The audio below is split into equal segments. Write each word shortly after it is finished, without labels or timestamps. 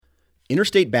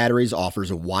Interstate Batteries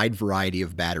offers a wide variety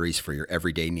of batteries for your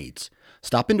everyday needs.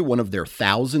 Stop into one of their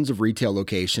thousands of retail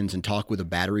locations and talk with a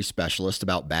battery specialist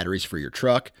about batteries for your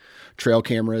truck, trail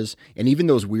cameras, and even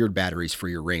those weird batteries for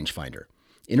your rangefinder.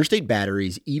 Interstate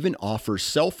Batteries even offers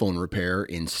cell phone repair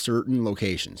in certain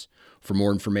locations. For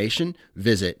more information,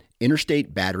 visit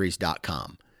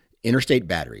interstatebatteries.com. Interstate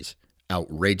Batteries,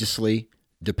 outrageously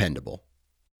dependable.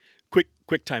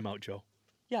 Quick timeout, Joe.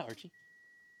 Yeah, Archie.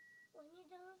 When you're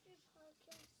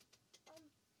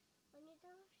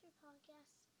done with your podcast,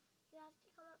 you have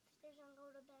to come upstairs and go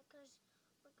to bed because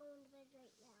we're going to bed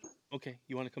right now. Okay,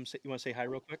 you want to say hi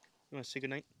real quick? You want to say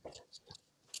goodnight?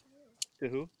 To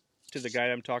who? To the guy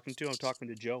I'm talking to? I'm talking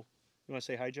to Joe. You want to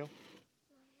say hi, Joe?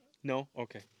 No?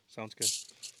 Okay, sounds good.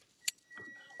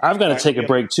 I've got to take a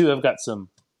break too. I've got some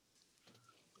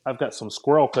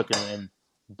squirrel cooking and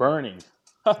burning.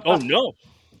 Oh no!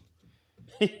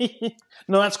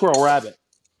 No, that's squirrel rabbit.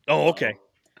 Oh, okay.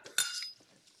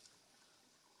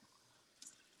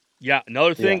 Yeah,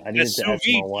 another thing. I need sous to add some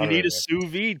vide. more water You need in a sous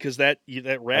vide because that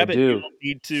rabbit do. you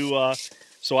need to.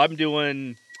 So I'm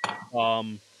doing.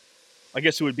 I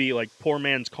guess it would be like poor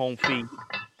man's confit.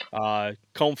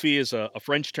 Confit is a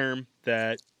French term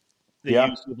that they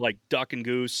use with like duck and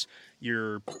goose.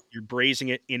 You're braising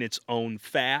it in its own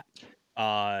fat.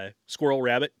 Squirrel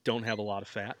rabbit don't have a lot of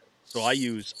fat, so I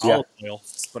use olive oil,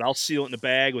 but I'll seal it in the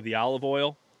bag with the olive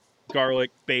oil, garlic,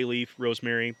 bay leaf,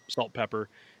 rosemary, salt, pepper,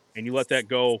 and you let that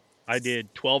go. I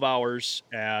did 12 hours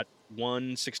at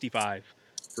 165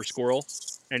 for squirrel,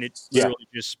 and it literally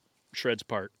just shreds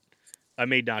apart. I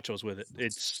made nachos with it.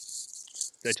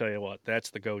 I tell you what, that's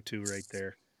the go-to right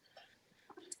there.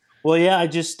 Well, yeah, I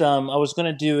just I was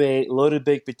going to do a loaded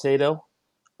baked potato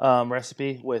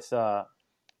recipe with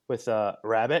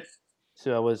rabbit,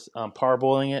 so I was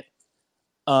parboiling it,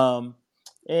 and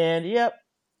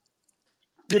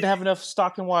didn't have enough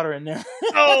stock and water in there.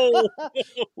 Oh,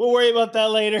 we'll worry about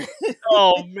that later.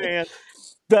 Oh man.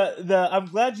 I'm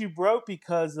glad you broke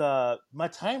because my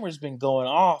timer's been going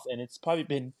off and it's probably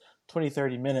been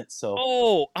 20-30 minutes.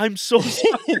 So I'm so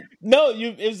sorry. No,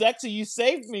 it was actually you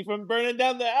saved me from burning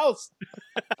down the house.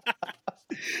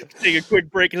 Take a quick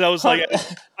break because I was like,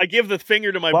 I give the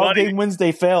finger to my Ball buddy. Game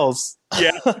Wednesday fails.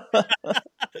 Yeah.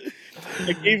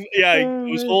 I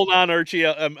was hold on, Archie.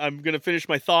 I'm gonna finish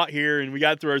my thought here, and we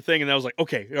got through our thing, and I was like,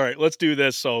 okay, all right, let's do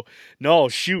this. So, no,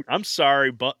 shoot, I'm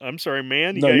sorry,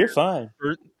 man. You're fine.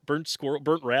 Burnt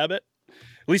rabbit.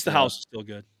 At least the house is still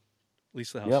good. At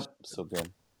least the house. Yep, still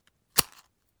good.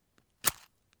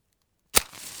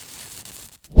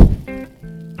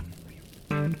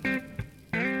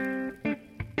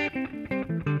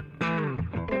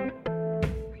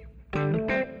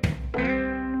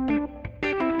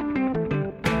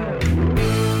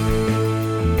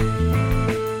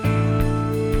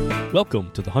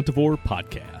 Welcome to the Huntivore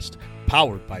Podcast,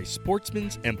 powered by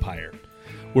Sportsman's Empire,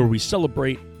 where we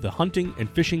celebrate the hunting and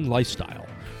fishing lifestyle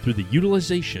through the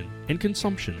utilization and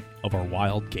consumption of our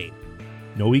wild game.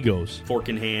 No egos. Fork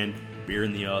in hand, beer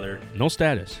in the other. No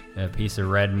status. A piece of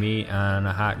red meat on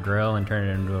a hot grill and turn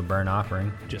it into a burnt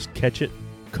offering. Just catch it,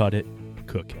 cut it,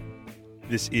 cook it.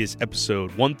 This is episode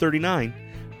 139,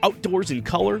 Outdoors in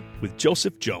Color with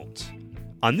Joseph Jones.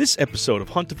 On this episode of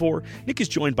Huntivore, Nick is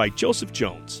joined by Joseph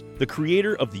Jones, the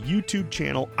creator of the YouTube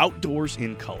channel Outdoors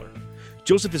in Color.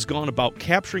 Joseph has gone about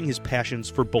capturing his passions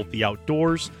for both the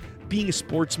outdoors, being a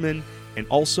sportsman, and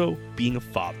also being a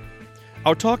father.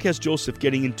 Our talk has Joseph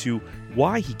getting into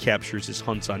why he captures his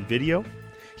hunts on video,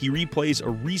 he replays a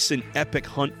recent epic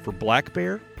hunt for black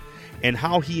bear, and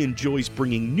how he enjoys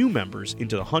bringing new members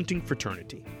into the hunting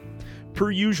fraternity.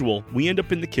 Per usual, we end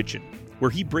up in the kitchen, where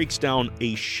he breaks down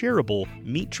a shareable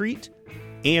meat treat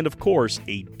and, of course,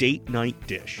 a date night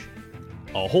dish.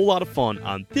 A whole lot of fun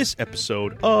on this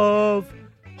episode of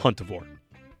Huntivore.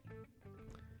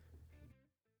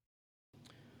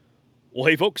 Well,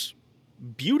 hey, folks.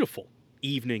 Beautiful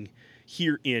evening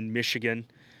here in Michigan.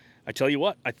 I tell you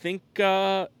what, I think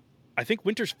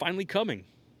winter's finally coming.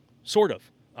 Sort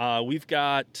of. We've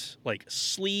got, like,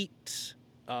 sleet,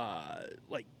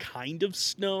 like kind of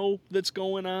snow that's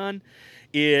going on.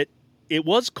 It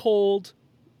was cold.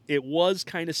 It was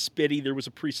kind of spitty. There was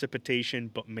a precipitation,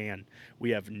 but man, we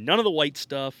have none of the white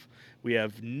stuff. We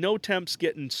have no temps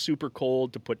getting super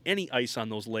cold to put any ice on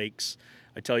those lakes.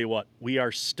 I tell you what, we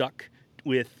are stuck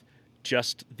with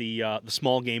just the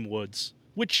small game woods,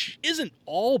 which isn't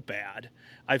all bad.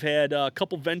 I've had a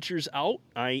couple ventures out.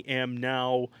 I am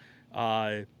now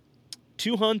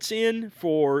 2 hunts in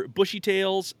for bushy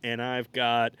tails, and I've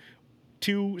got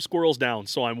 2 squirrels down.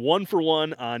 So I'm 1 for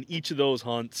 1 on each of those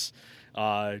hunts.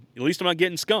 At least I'm not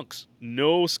getting skunks.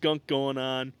 No skunk going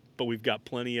on, but we've got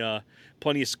plenty of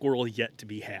squirrel yet to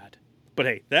be had. But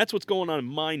hey, that's what's going on in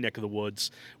my neck of the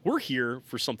woods. We're here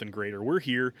for something greater. We're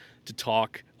here to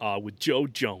talk with Joe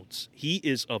Jones. He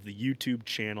is of the YouTube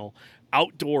channel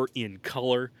Outdoor in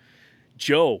Color.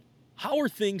 Joe, how are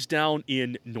things down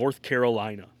in North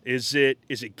Carolina? Is it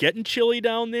getting chilly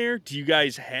down there? Do you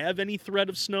guys have any threat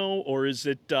of snow, or is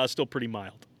it still pretty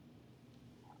mild?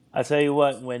 I tell you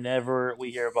what, whenever we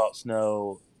hear about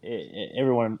snow,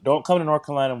 everyone don't come to North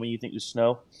Carolina when you think there's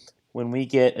snow. When we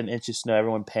get an inch of snow,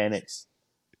 everyone panics.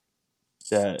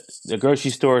 The grocery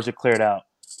stores are cleared out.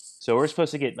 So we're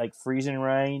supposed to get like freezing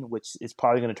rain, which is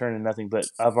probably going to turn into nothing. But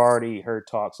I've already heard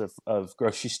talks of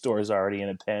grocery stores already in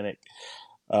a panic.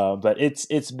 But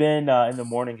it's been in the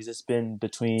morning because it's been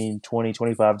between 20,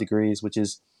 25 degrees, which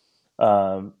is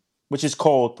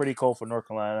cold, pretty cold for North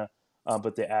Carolina.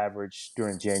 But the average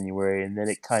during January, and then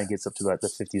it kind of gets up to like the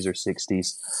 50s or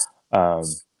 60s.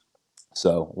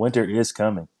 So winter is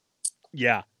coming.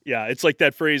 Yeah. It's like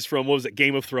that phrase from, what was it,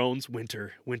 Game of Thrones?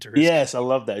 Winter is Yes, I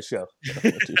love that show.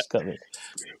 Winter's coming.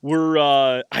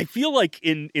 I feel like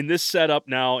in this setup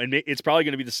now, and it's probably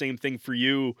going to be the same thing for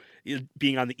you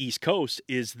being on the East Coast,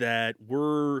 is that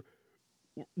we're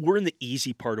in the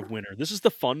easy part of winter. This is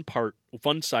the fun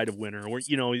side of winter, where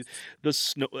the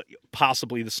snow,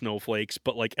 possibly the snowflakes,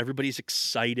 but like everybody's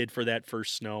excited for that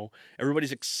first snow.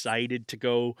 Everybody's excited to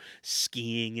go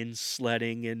skiing and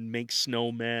sledding and make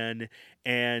snowmen,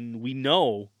 and we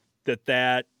know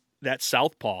that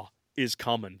southpaw is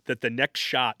coming, that the next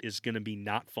shot is going to be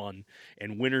not fun,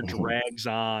 and winter drags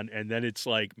on, and then it's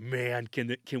like, man,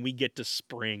 can we get to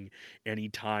spring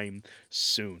anytime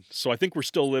soon? So I think we're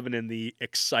still living in the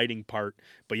exciting part,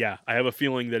 but yeah, I have a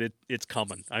feeling that it's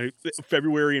coming.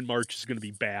 February and March is going to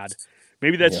be bad.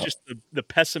 Maybe that's just the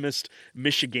pessimist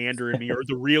Michigander in me, or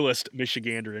the realist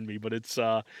Michigander in me, but it's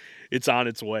on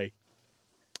its way.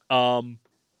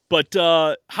 But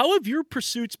how have your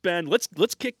pursuits been?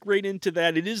 Let's kick right into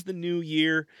that. It is the new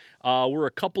year. We're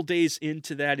a couple days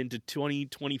into that, into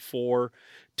 2024.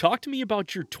 Talk to me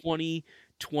about your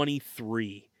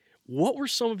 2023. What were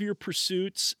some of your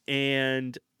pursuits,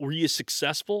 and were you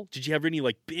successful? Did you have any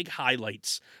like big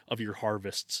highlights of your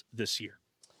harvests this year?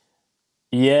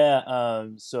 Yeah.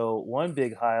 So one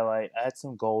big highlight, I had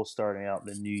some goals starting out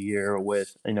the new year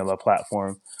with my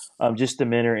platform, just to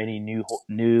mentor any new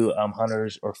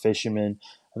hunters or fishermen.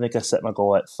 I think I set my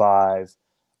goal at 5,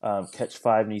 catch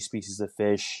 5 new species of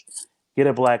fish, get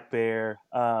a black bear,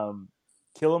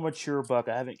 kill a mature buck.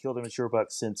 I haven't killed a mature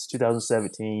buck since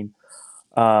 2017.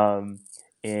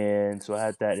 And so I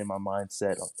had that in my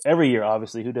mindset every year.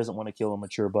 Obviously, who doesn't want to kill a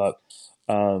mature buck?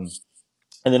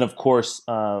 And then, of course,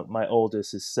 my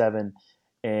oldest is 7,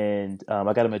 and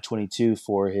I got him at 22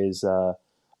 for his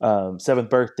 7th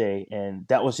birthday, and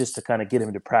that was just to kind of get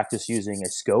him to practice using a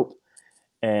scope.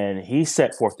 And he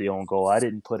set forth the own goal. I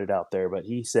didn't put it out there, but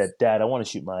he said, "Dad, I want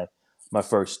to shoot my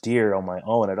first deer on my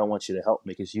own. I don't want you to help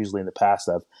me, because usually in the past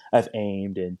I've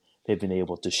aimed and they've been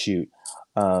able to shoot."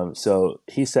 So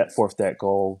he set forth that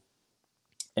goal,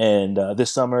 and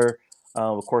this summer,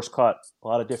 of course, caught a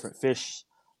lot of different fish.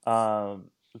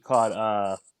 We caught,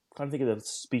 trying to think of the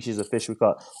species of fish we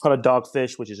caught. Caught a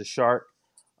dogfish, which is a shark,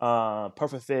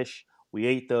 pufferfish. We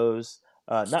ate those.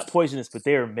 Not poisonous, but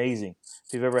they are amazing.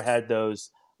 If you've ever had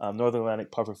those Northern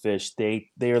Atlantic pufferfish, they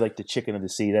are like the chicken of the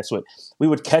sea. That's what we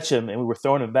would catch them, and we were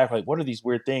throwing them back. Like, what are these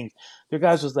weird things? Their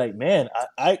guys was like, man,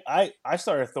 I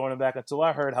started throwing them back until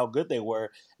I heard how good they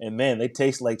were, and man, they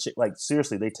taste like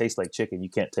seriously, they taste like chicken. You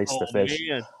can't taste the fish.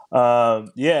 Man.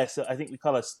 Yeah, so I think we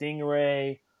caught a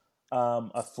stingray,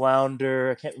 a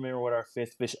flounder. I can't remember what our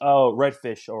 5th fish. Oh,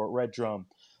 redfish or red drum.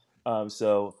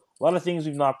 So a lot of things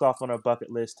we've knocked off on our bucket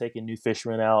list, taking new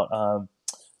fishermen out.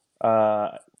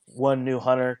 One new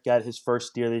hunter got his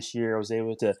first deer this year. I was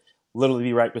able to literally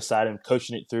be right beside him,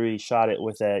 coaching it through. He shot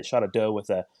a doe with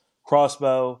a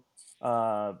crossbow.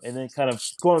 And then kind of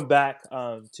going back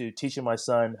to teaching my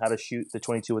son how to shoot the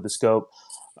 22 with the scope.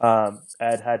 I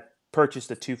had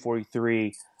purchased a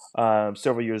 243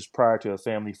 several years prior to a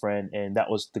family friend, and that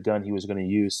was the gun he was going to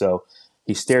use. So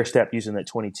he stair-stepped using that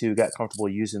 22, got comfortable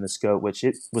using the scope, which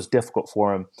it was difficult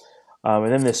for him. And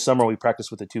then this summer we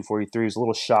practiced with the 243. He was a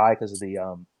little shy because of the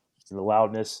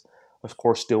loudness. Of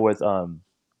course, still with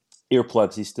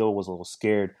earplugs, he still was a little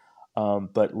scared.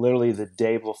 But literally the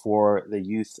day before the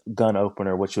youth gun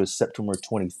opener, which was September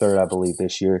 23rd, I believe,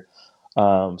 this year.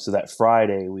 So that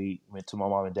Friday we went to my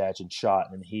mom and dad's and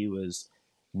shot, and he was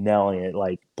nailing it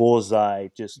like bullseye,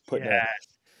 just putting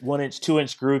 1-inch,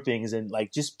 2-inch groupings, and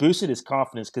like just boosted his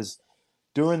confidence, because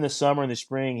during the summer and the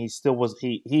spring, he still was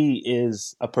he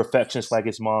is a perfectionist like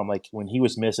his mom. Like when he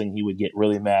was missing, he would get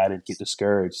really mad and get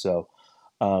discouraged. So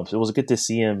it was good to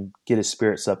see him get his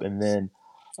spirits up. And then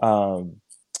um,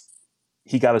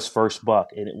 he got his first buck,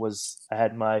 and I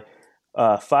had my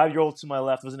 5-year-old to my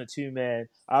left, was in a 2-man.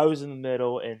 I was in the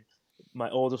middle, and my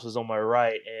oldest was on my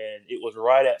right, and it was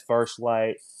right at first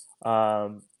light.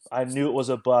 I knew it was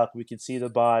a buck. We could see the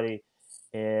body,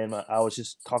 and I was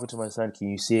just talking to my son. Can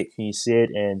you see it? Can you see it?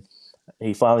 And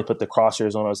he finally put the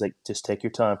crosshairs on. I was like, just take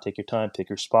your time, pick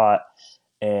your spot,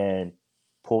 and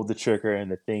pulled the trigger,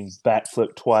 and the thing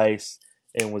backflipped twice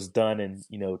and was done in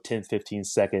 10, 15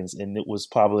 seconds. And it was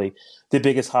probably the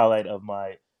biggest highlight of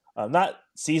my not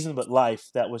season but life.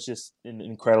 That was just an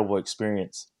incredible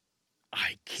experience.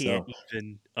 I can't So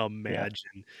even yeah,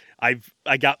 imagine. I've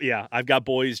got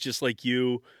boys just like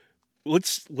you.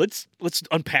 Let's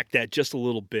unpack that just a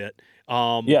little bit.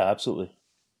 yeah, absolutely,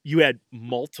 You had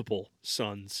multiple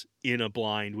sons in a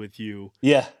blind with you.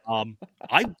 yeah. Um,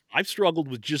 I've struggled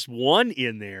with just one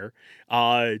in there.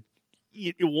 Uh,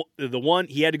 the one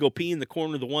he had to go pee in the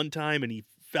corner the one time, and he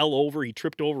fell over. He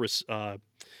tripped over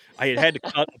I had to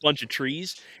cut a bunch of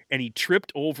trees, and he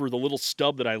tripped over the little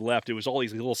stub that I left. It was all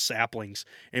these little saplings,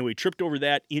 and we tripped over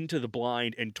that into the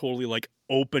blind and totally like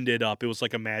opened it up. It was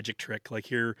like a magic trick. Like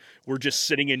here, we're just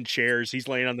sitting in chairs. He's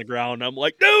laying on the ground. I'm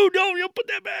like, no, you put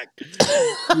that back.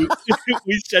 we,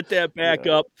 we set that back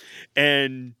Yeah. up,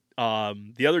 and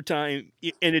the other time,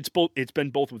 and it's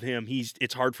been both with him.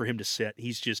 It's hard for him to sit.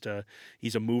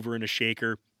 He's a mover and a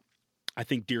shaker. I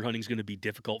think deer hunting is going to be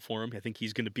difficult for him. I think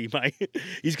he's going to be my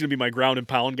he's going to be my ground and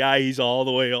pound guy. He's all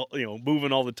the way,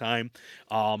 moving all the time.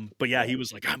 But yeah, he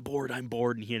was like, I'm bored,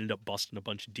 and he ended up busting a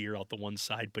bunch of deer out the one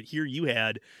side. But here you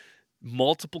had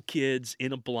multiple kids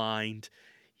in a blind.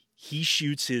 He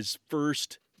shoots his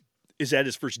first. Is that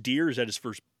his first deer? Or is that his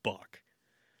first buck?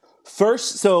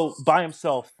 First, so by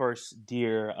himself, first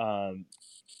deer,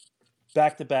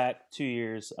 back to back 2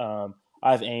 years.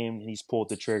 I've aimed and he's pulled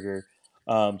the trigger,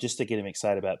 just to get him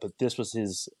excited about it. But this was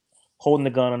his holding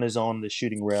the gun on his own, the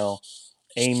shooting rail,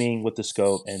 aiming with the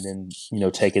scope, and then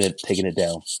taking it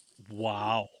down.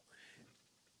 Wow.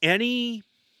 Any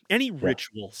Yeah.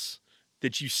 rituals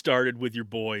that you started with your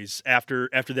boys after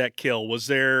that kill? Was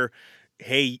there,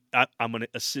 hey, I'm gonna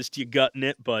assist you gutting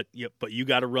it, but you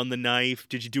got to run the knife?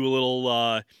 Did you do a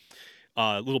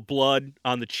little blood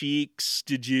on the cheeks?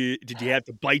 Did you have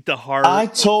to bite the heart? I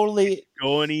totally.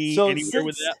 Go So anywhere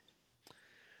with that?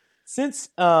 since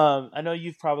I know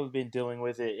you've probably been dealing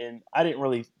with it, and I didn't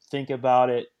really think about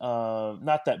it.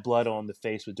 Not that blood on the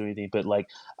face would do anything, but like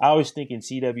I was thinking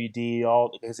CWD,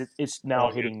 all because it's now Oh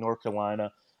yeah, hitting North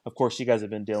Carolina. Of course, you guys have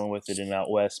been dealing with it in out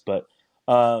west, but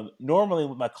normally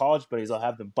with my college buddies, I'll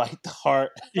have them bite the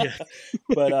heart, yeah.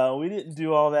 but we didn't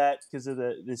do all that because of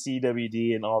the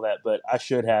CWD and all that. But I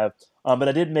should have. But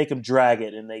I did make them drag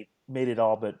it, and they made it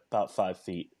all but about 5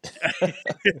 feet.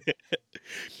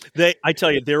 I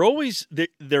tell you,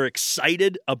 they're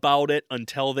excited about it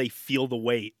until they feel the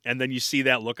weight, and then you see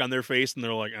that look on their face, and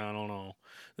they're like, I don't know,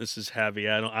 this is heavy.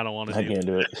 I don't want to I do. can't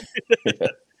do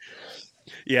it.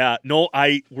 Yeah, no,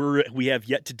 we have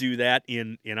yet to do that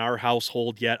in our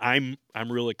household yet. I'm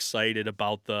real excited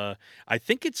about I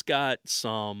think it's got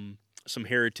some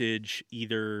heritage.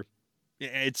 Either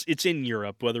it's in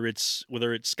Europe, whether it's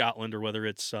Scotland or whether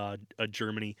it's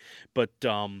Germany, but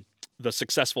the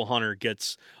successful hunter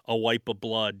gets a wipe of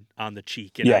blood on the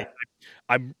cheek, and Yeah.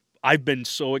 I've been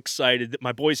so excited that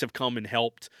my boys have come and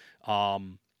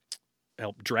um,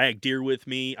 help drag deer with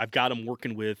me. I've got them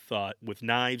working with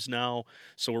knives now,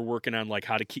 so we're working on like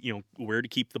how to keep, where to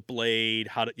keep the blade,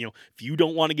 how to, if you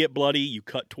don't want to get bloody, you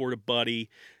cut toward a buddy,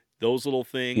 those little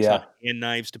things, how Yeah. to hand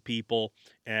knives to people,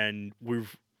 and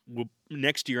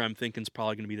next year I'm thinking is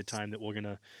probably going to be the time that we're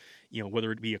gonna,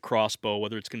 whether it be a crossbow,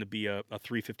 whether it's going to be a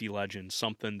 350 Legend,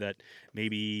 something that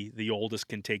maybe the oldest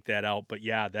can take that out. But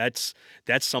yeah, that's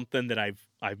something that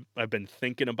I've been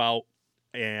thinking about.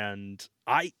 And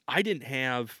I had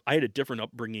a different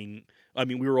upbringing. I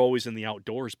mean, we were always in the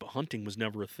outdoors, but hunting was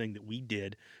never a thing that we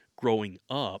did growing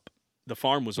up. The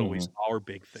farm was always Hmm. our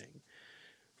big thing.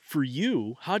 For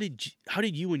you, how did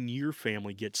you and your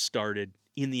family get started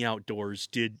in the outdoors?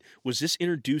 Was this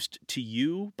introduced to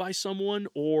you by someone,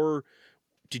 or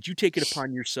did you take it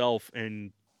upon yourself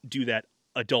and do that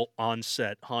adult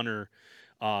onset hunter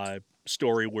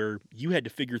story where you had to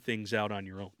figure things out on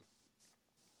your own?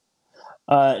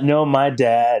 No, my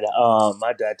dad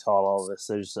taught all of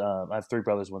us. I have 3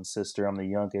 brothers, 1 sister. I'm the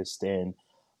youngest, and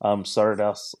started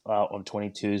us out on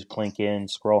 22s, plinking,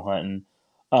 squirrel hunting,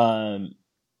 um,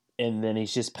 and then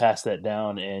he's just passed that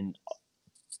down. And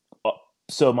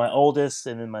so my oldest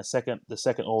and then the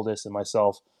second oldest and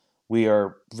myself, we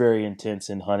are very intense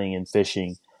in hunting and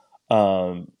fishing.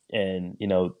 And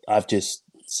I've just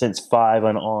since 5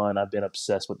 and on, I've been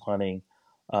obsessed with hunting.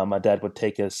 My dad would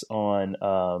take us on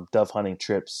dove hunting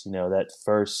trips. That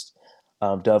first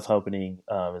dove hunting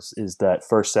is that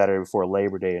first Saturday before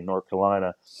Labor Day in North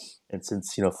Carolina. And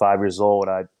since 5 years old,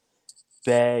 I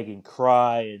beg and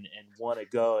cry and want to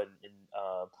go. And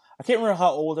I can't remember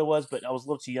how old I was, but I was a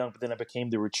little too young. But then I became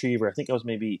the retriever. I think I was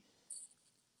maybe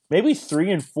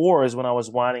 3 and 4 is when I was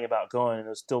whining about going, and I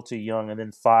was still too young. And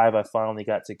then 5, I finally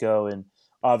got to go, and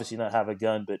obviously not have a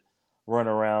gun, but run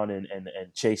around and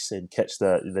chase and catch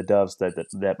the doves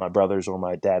that my brothers or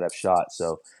my dad have shot.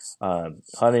 So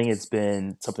hunting, it's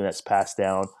been something that's passed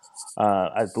down.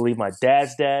 I believe my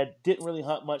dad's dad didn't really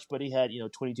hunt much, but he had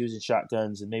 22s and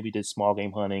shotguns, and maybe did small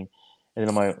game hunting. And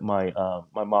then on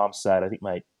my mom's side, I think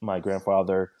my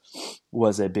grandfather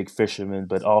was a big fisherman,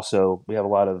 but also we have a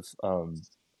lot of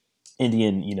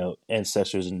Indian,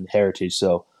 ancestors and heritage.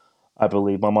 So I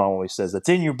believe my mom always says that's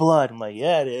in your blood. I'm like,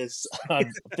 yeah, it is.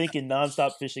 I'm thinking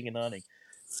nonstop fishing and hunting.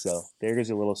 So there's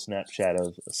a little snapshot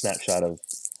of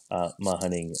my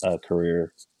hunting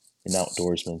career and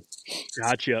outdoorsman.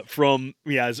 Gotcha. From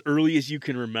as early as you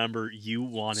can remember, you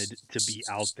wanted to be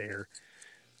out there.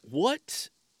 What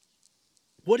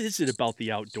what is it about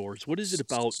the outdoors? What is it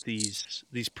about these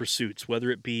pursuits,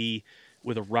 whether it be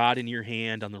with a rod in your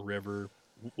hand on the river,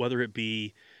 whether it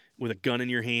be with a gun in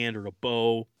your hand or a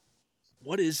bow?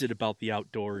 What is it about the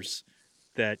outdoors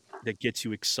that gets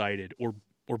you excited or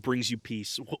brings you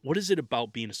peace? What is it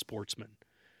about being a sportsman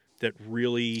that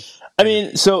really I kind of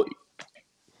mean, so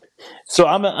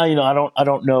I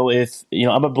don't know if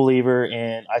I'm a believer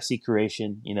and I see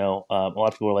creation. A lot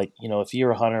of people are like, if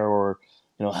you're a hunter or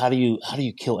how do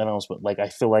you kill animals? But like I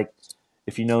feel like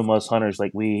if most hunters,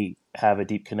 like we have a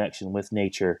deep connection with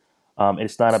nature.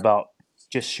 It's not about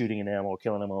just shooting an animal or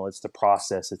killing an animal. It's the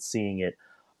process. It's seeing it.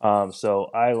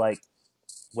 So I like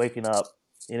waking up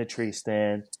in a tree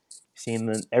stand,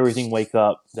 seeing everything wake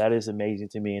up. That is amazing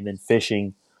to me. And then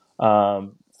fishing,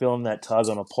 feeling that tug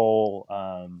on a pole,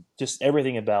 just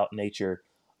everything about nature,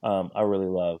 I really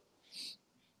love.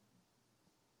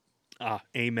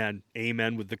 amen,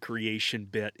 amen with the creation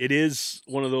bit. It is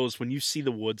one of those when you see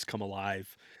the woods come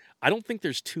alive. I don't think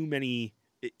there's too many.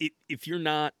 If you're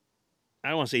not, I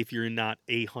don't want to say if you're not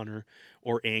a hunter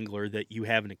or angler that you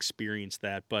haven't experienced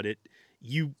that, but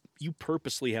you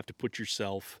purposely have to put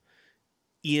yourself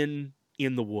in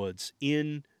the woods,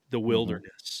 in the Hmm.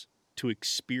 wilderness to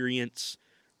experience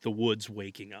the woods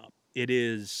waking up.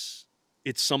 It's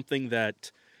something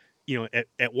that,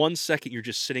 at 1 second you're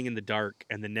just sitting in the dark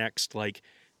and the next like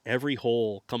every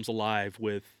hole comes alive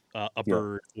with a Yeah.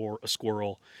 bird or a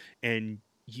squirrel and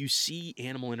you see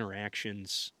animal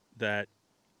interactions that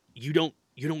you don't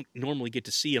normally get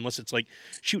to see unless it's like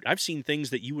shoot, I've seen things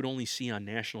that you would only see on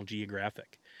National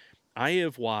Geographic. I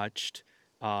have watched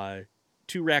uh,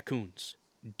 two raccoons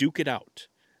duke it out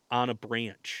on a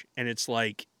branch, and it's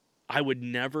like I would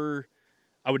never,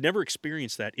 I would never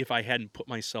experience that if I hadn't put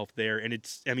myself there. And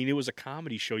I mean, it was a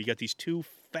comedy show. You got these two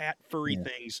fat furry Yeah.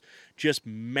 things just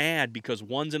mad because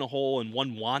one's in a hole and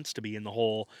one wants to be in the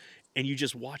hole, and you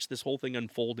just watch this whole thing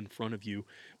unfold in front of you.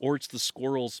 Or it's the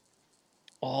squirrels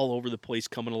all over the place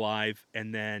coming alive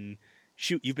and then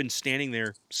shoot, you've been standing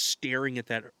there staring at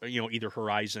that either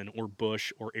horizon or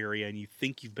bush or area and you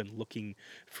think you've been looking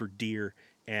for deer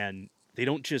and they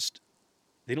don't just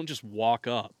walk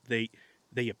up, they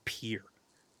appear.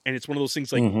 And it's one of those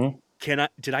things like, Hmm.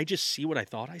 did I just see what I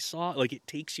thought I saw? Like it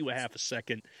takes you a half a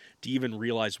second to even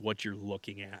realize what you're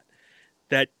looking at.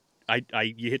 That I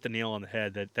you hit the nail on the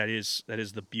head. That is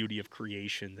the beauty of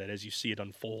creation. That as you see it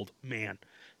unfold, man,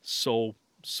 so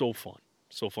so fun,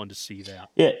 so fun to see that.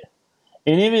 Yeah.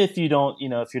 And even if you don't,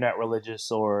 if you're not religious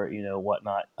or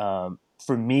whatnot,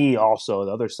 for me also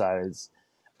the other side is,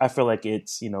 I feel like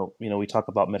it's we talk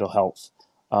about mental health.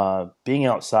 Being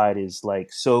outside is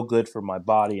like so good for my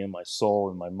body and my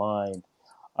soul and my mind.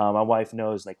 My wife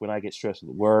knows like when I get stressed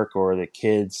with work or the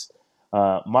kids,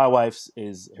 my wife's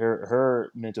is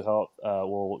her mental health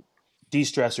will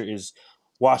de-stressor is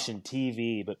watching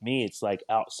TV, but me it's like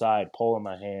outside, pole in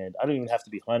my hand. I don't even have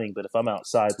to be hunting, but if I'm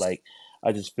outside, like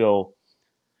I just feel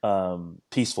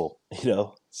peaceful,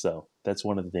 So that's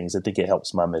one of the things I think it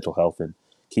helps my mental health and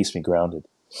keeps me grounded.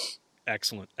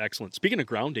 Excellent, excellent. Speaking of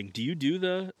grounding, do you do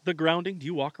the grounding? Do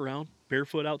you walk around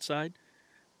barefoot outside?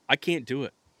 I can't do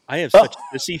it. I have Oh, such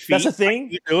sissy that's the feet. I thing.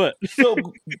 can't do it.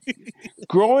 So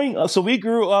growing up, so we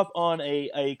grew up on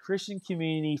a Christian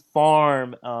community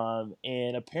farm,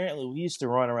 and apparently we used to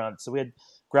run around. So we had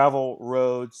gravel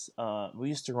roads. We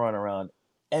used to run around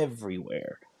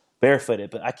everywhere, barefooted.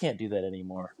 But I can't do that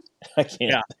anymore. I can't.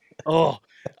 Yeah. Oh,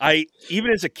 I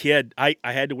even as a kid, I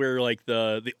had to wear like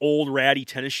the old ratty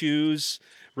tennis shoes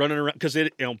running around because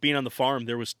being on the farm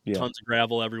there was Yeah. tons of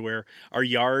gravel everywhere. Our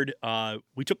yard,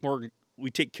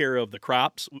 we take care of the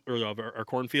crops or of our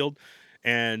cornfield,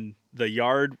 and the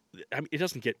yard. I mean, it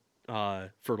doesn't get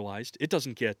fertilized. It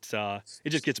doesn't get. It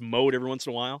just gets mowed every once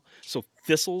in a while. So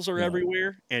thistles are Yeah.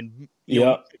 everywhere, and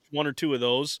Yeah. one or two of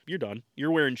those, you're done.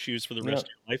 You're wearing shoes for the rest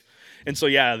Yeah. of your life. And so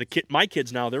yeah, my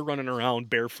kids now they're running around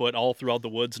barefoot all throughout the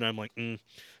woods, and I'm like,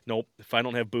 nope. If I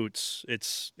don't have boots,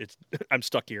 it's I'm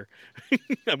stuck here.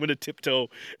 I'm gonna tiptoe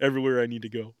everywhere I need to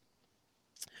go.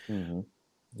 Mm-hmm.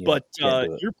 Yeah. But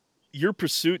Can't do it. your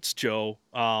pursuits, Joe,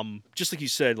 just like you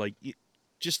said, like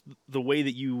just the way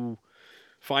that you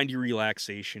find your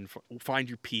relaxation, find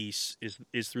your peace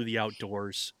is through the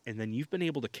outdoors, and then you've been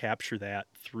able to capture that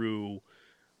through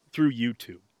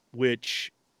YouTube,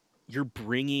 which you're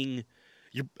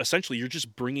essentially you're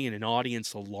just bringing an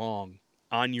audience along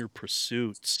on your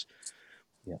pursuits.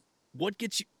 Yeah.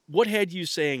 What had you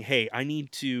saying, hey, I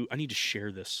need to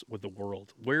share this with the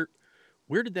world? Where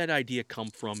did that idea come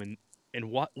from,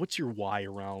 and what's your why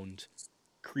around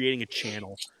creating a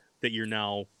channel that you're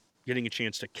now getting a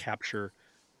chance to capture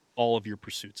all of your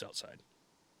pursuits outside?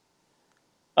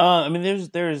 I mean, there's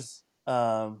this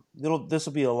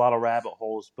will be a lot of rabbit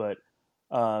holes, but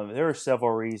there are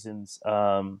several reasons.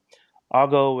 I'll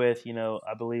go with,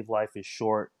 I believe life is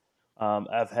short.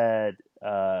 I've had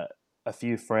a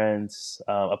few friends.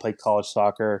 I played college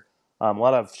soccer. A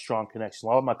lot of strong connections. A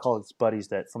lot of my college buddies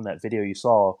that from that video you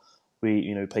saw,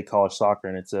 we played college soccer,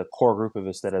 and it's a core group of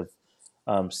us that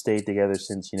have stayed together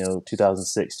since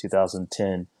 2006,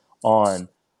 2010 on.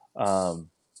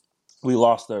 We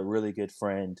lost a really good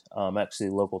friend, actually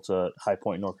local to High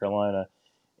Point, North Carolina,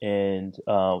 and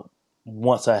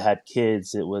once I had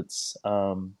kids, it was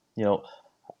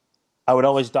I would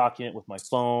always document with my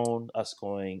phone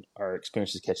our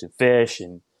experiences catching fish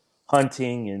and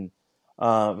hunting, and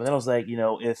then I was like,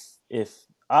 if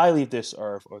I leave this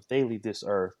earth or if they leave this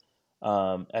earth,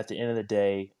 at the end of the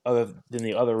day, other than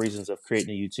the other reasons of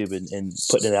creating a YouTube and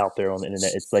putting it out there on the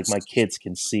internet, it's like my kids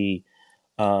can see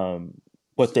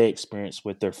what they experience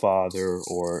with their father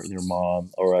or their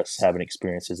mom or us having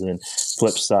experiences. And then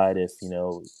flip side, if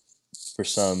for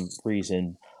some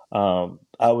reason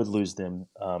I would lose them,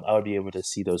 I would be able to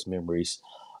see those memories,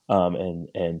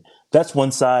 and that's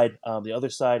one side. The other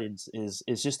side is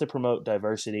just to promote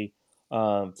diversity,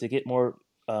 to get more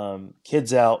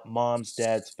kids out, moms,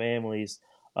 dads, families.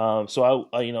 So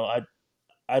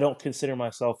I don't consider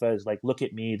myself as like, look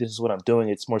at me, this is what I'm doing.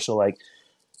 It's more so like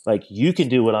you can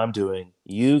do what I'm doing.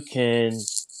 You can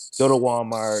go to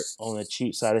Walmart on the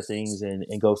cheap side of things and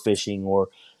go fishing or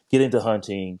get into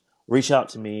hunting. Reach out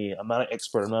to me. I'm not an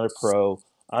expert. I'm not a pro.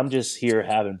 I'm just here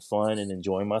having fun and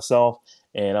enjoying myself.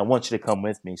 And I want you to come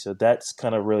with me. So that's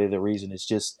kind of really the reason. It's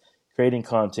just creating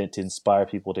content to inspire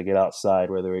people to get outside,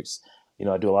 whether it's,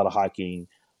 I do a lot of hiking,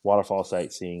 waterfall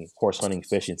sightseeing, of course, hunting,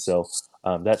 fishing. So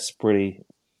that's pretty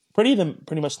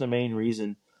much the main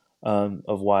reason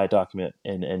of why I document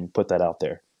and put that out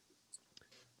there.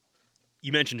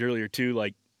 You mentioned earlier too,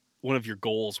 like one of your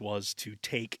goals was to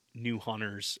take new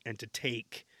hunters and to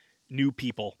take new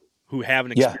people who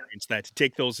haven't experienced that, to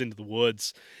take those into the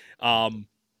woods. I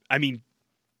mean,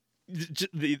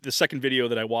 the second video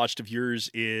that I watched of yours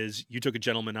is you took a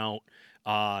gentleman out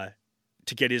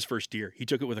to get his first deer. He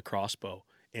took it with a crossbow,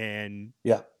 and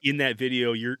in that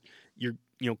video, you're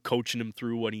coaching him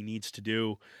through what he needs to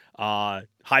do.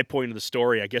 High point of the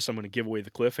story, I guess I'm going to give away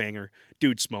the cliffhanger.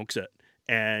 Dude smokes it,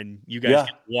 and you guys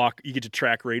get to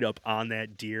track right up on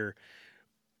that deer.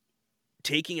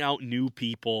 Taking out new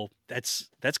people, that's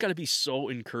got to be so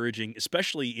encouraging,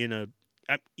 especially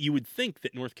you would think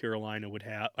that North Carolina would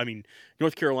have. I mean,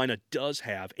 North Carolina does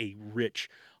have a rich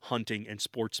hunting and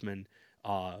sportsman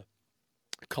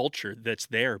culture that's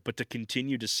there, but to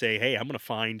continue to say, hey, I'm going to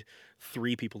find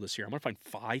 3 people this year. I'm going to find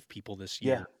 5 people this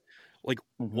year. Like,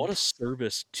 what a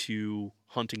service to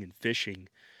hunting and fishing.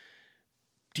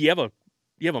 Do you have a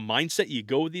mindset you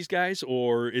go with these guys,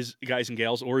 or is guys and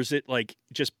gals, or is it like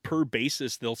just per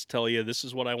basis they'll tell you this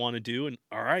is what I want to do, and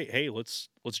all right, hey, let's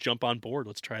jump on board,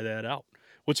 let's try that out?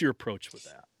 What's your approach with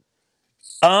that?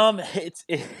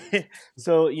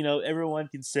 So everyone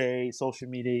can say social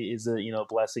media is a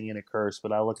blessing and a curse,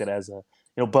 but I look at it as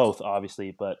a both,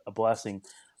 obviously, but a blessing.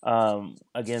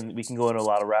 Again, we can go into a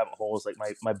lot of rabbit holes, like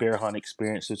my bear hunt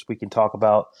experience, which we can talk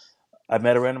about. I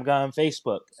met a random guy on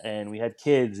Facebook, and we had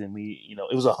kids, and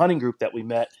it was a hunting group that we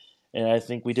met, and I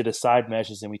think we did a side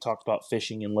message, and we talked about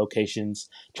fishing and locations,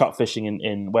 trout fishing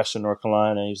in Western North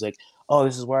Carolina. And he was like, oh,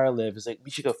 this is where I live. It's like,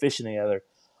 we should go fishing together.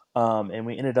 And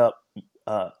we ended up,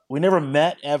 we never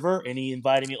met ever. And he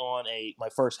invited me on my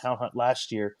first hound hunt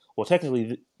last year. Well,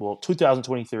 technically,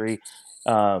 2023.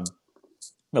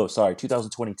 No, sorry,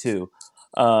 2022.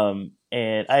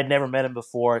 And I had never met him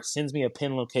before. It sends me a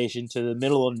pin location to the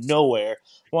middle of nowhere.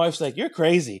 My wife's like, "You're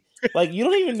crazy. Like, you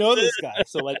don't even know this guy."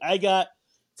 So, like, I got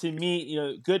to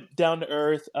meet, good down to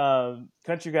earth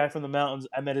country guy from the mountains.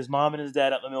 I met his mom and his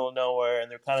dad out in the middle of nowhere, and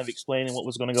they're kind of explaining what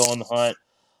was going to go on the hunt.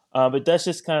 But that's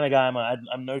just kind of guy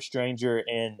I'm no stranger,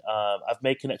 and I've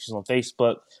made connections on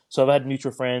Facebook. So I've had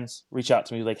mutual friends reach out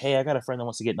to me like, "Hey, I got a friend that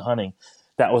wants to get into hunting."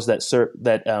 That was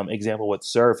that example with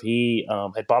Surf. He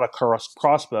had bought a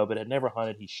crossbow, but had never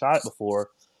hunted. He shot it before,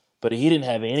 but he didn't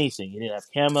have anything. He didn't have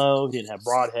camo. He didn't have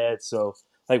broadhead. So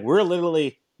like, we're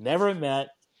literally never met,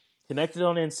 connected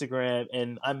on Instagram,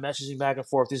 and I'm messaging back and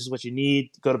forth. This is what you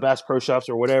need. Go to Bass Pro Shops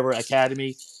or whatever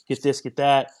academy. Get this, get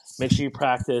that. Make sure you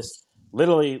practice.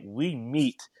 Literally, we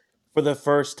meet for the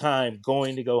first time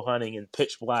going to go hunting in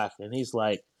pitch black, and he's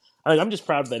like, I'm just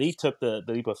proud that he took the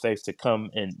leap of faith to come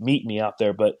and meet me out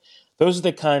there. But those are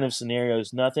the kind of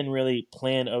scenarios, nothing really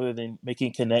planned other than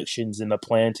making connections and the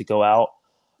plan to go out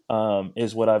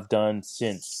is what I've done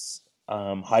since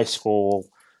high school,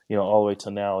 all the way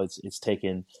till now. It's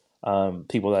taken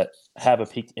people that have a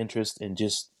peaked interest in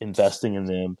just investing in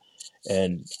them.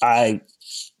 And I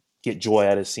get joy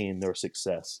out of seeing their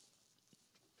success.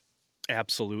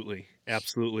 Absolutely.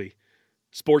 Absolutely.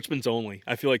 Sportsman's Only.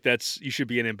 I feel like you should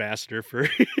be an ambassador for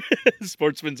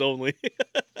Sportsman's Only.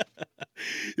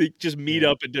 Just meet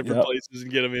up at different places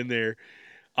and get them in there.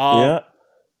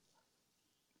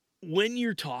 When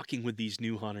you're talking with these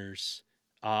new hunters,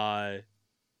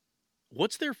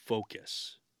 what's their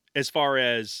focus? As far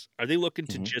as, are they looking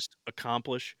to just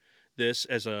accomplish this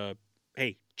as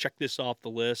hey, check this off the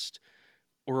list?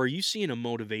 Or are you seeing a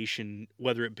motivation,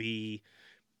 whether it be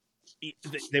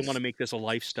they want to make this a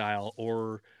lifestyle,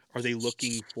 or are they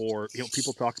looking for,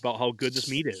 people talk about how good this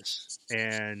meat is,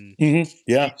 and you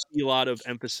see a lot of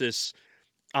emphasis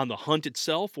on the hunt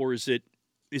itself, or is it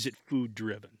food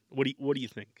driven? What do you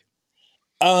think?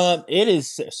 It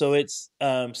is. So it's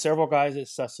several guys at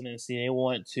Sustenance. They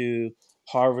want to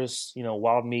harvest,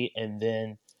 wild meat and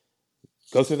then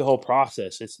go through the whole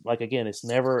process. It's like, again, it's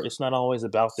not always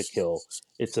about the kill.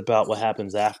 It's about what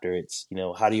happens after. It's,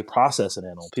 how do you process an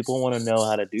animal? People want to know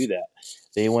how to do that.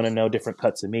 They want to know different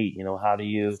cuts of meat. How do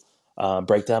you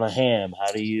break down a ham?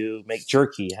 How do you make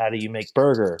jerky? How do you make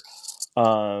burger?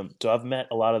 So I've met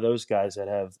a lot of those guys that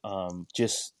have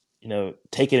just,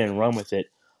 taken it and run with it.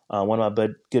 One of my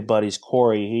good buddies,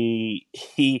 Corey,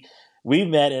 we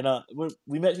met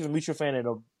through a mutual fan at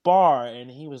a bar,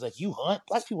 and he was like, "You hunt?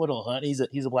 Black people don't hunt." He's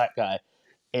a black guy,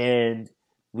 and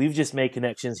we've just made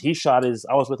connections. He shot I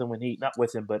was with him not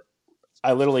with him, but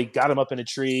I literally got him up in a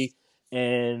tree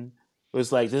and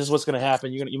was like, "This is what's going to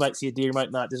happen. You might see a deer, you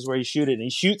might not. This is where you shoot it." And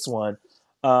he shoots one.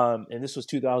 And this was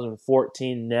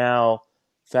 2014. Now,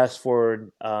 fast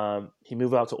forward, he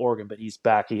moved out to Oregon, but he's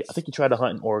back. I think he tried to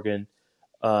hunt in Oregon.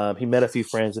 He met a few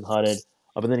friends and hunted,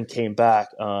 but then he came back,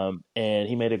 and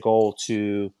he made a goal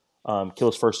to kill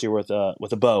his first deer with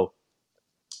a bow.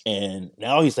 And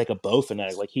now he's like a bow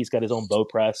fanatic. Like, he's got his own bow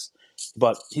press,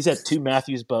 but he's had 2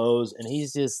 Matthews bows, and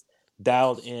he's just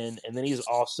dialed in. And then he's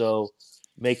also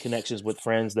made connections with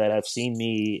friends that have seen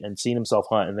me and seen himself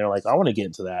hunt, and they're like, "I want to get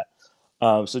into that."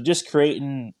 So just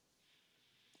creating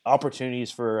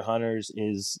opportunities for hunters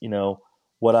is,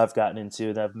 what I've gotten into.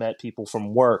 And I've met people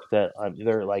from work that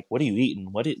they're like, "What are you eating?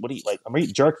 What do you like?" "I'm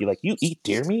eating jerky." "Like, you eat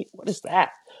deer meat? What is that?"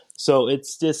 So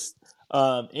it's just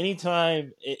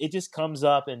anytime it just comes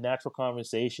up in natural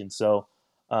conversation. So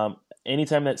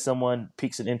anytime that someone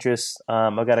piques an interest,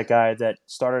 I've got a guy that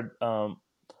started.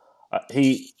 I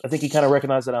think he kind of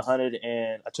recognized that I hunted,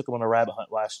 and I took him on a rabbit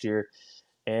hunt last year,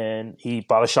 and he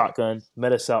bought a shotgun,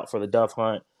 met us out for the dove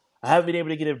hunt. I haven't been able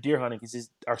to get him deer hunting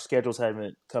because our schedules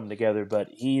haven't come together, but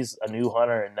he's a new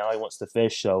hunter, and now he wants to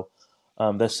fish. So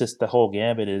that's just the whole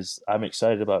gambit. I'm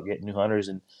excited about getting new hunters.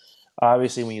 And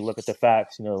obviously, when you look at the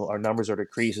facts, our numbers are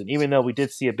decreasing, even though we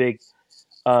did see a big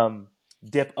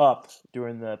dip up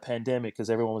during the pandemic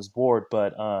because everyone was bored.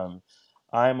 But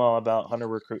I'm all about hunter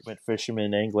recruitment,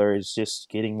 fishermen, anglers, just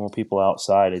getting more people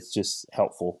outside. It's just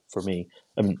helpful for me.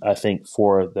 I think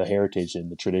for the heritage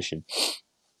and the tradition.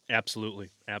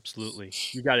 Absolutely.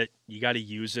 You got to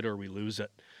use it or we lose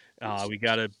it. We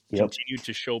got to continue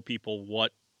to show people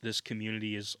what this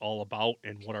community is all about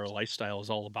and what our lifestyle is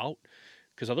all about.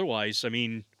 Because otherwise,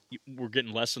 we're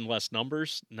getting less and less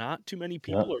numbers. Not too many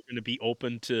people are going to be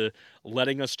open to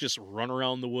letting us just run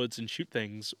around the woods and shoot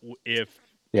things if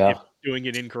Yeah. if doing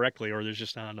it incorrectly or there's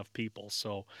just not enough people.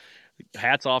 So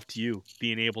hats off to you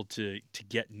being able to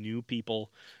get new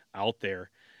people out there.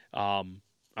 I'm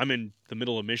in the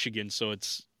middle of Michigan, so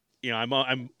it's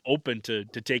I'm open to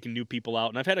taking new people out,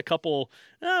 and I've had a couple.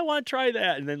 I want to try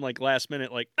that, and then like last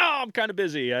minute, like, oh, I'm kind of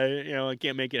busy. I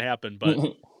can't make it happen. But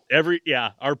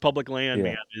our public land, Yeah.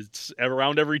 man, it's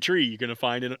around every tree you're gonna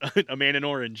find a man in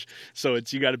orange. So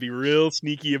you got to be real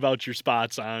sneaky about your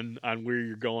spots on where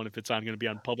you're going if it's going to be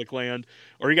on public land,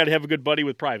 or you got to have a good buddy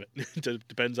with private.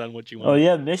 Depends on what you want. Oh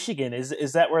yeah, Michigan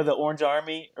is that where the Orange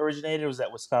Army originated? Or was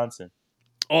that Wisconsin?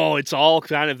 Oh, it's all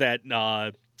kind of that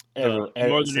the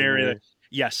northern area. Similar.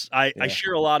 Yes, I Yeah.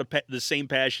 share a lot of the same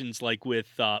passions like with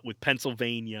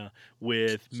Pennsylvania,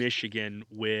 with Michigan,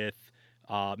 with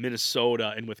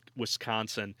Minnesota, and with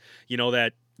Wisconsin. You know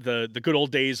that the good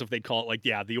old days of they'd call it like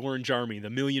the Orange Army, the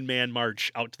Million Man March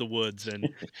out to the woods, and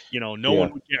no Yeah.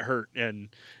 one would get hurt. And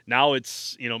now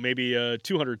it's maybe a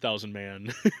 200,000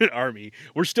 man army.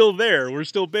 We're still there, we're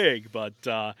still big, but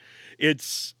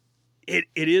it's. It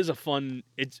is a fun.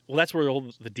 That's where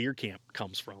the deer camp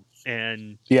comes from,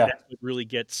 and Yeah. that's what really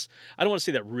gets. I don't want to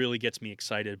say that really gets me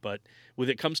excited, but when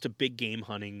it comes to big game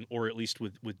hunting, or at least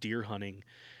with deer hunting,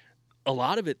 a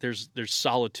lot of it there's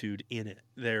solitude in it.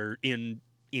 They're in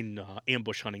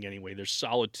ambush hunting anyway. There's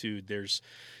solitude.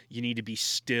 You need to be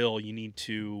still. You need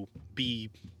to be.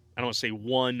 I don't want to say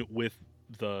one with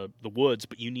the woods,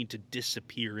 but you need to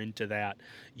disappear into that.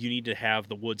 You need to have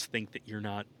the woods think that you're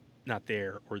not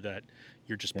there, or that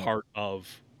you're just part of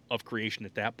creation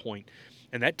at that point.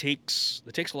 And that takes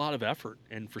a lot of effort,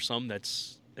 and for some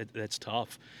that's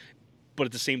tough. But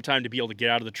at the same time, to be able to get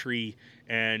out of the tree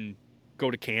and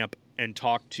go to camp and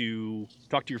talk to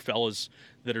your fellas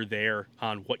that are there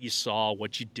on what you saw,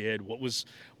 what you did, what was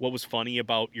funny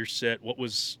about your sit, what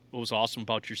was awesome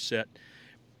about your sit.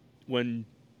 When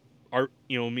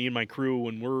me and my crew,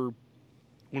 when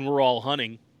we're all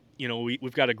hunting,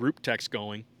 we've got a group text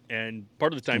going. And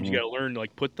part of the time you got to learn to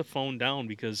like put the phone down,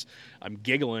 because I'm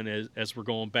giggling as we're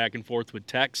going back and forth with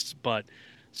texts. But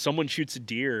someone shoots a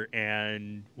deer,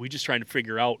 and we just trying to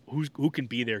figure out who can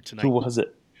be there tonight. Who was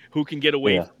it? Who can get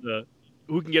away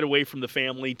from the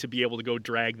family to be able to go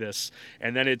drag this.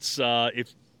 And then it's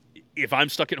if I'm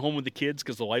stuck at home with the kids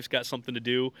because the wife's got something to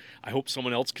do, I hope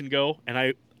someone else can go, and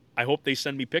I hope they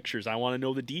send me pictures. I want to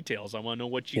know the details. I want to know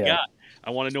what you got.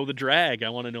 I want to know the drag. I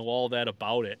want to know all that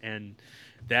about it. And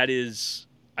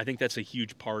I think that's a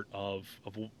huge part of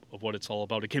what it's all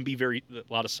about. It can be a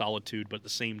lot of solitude, but at the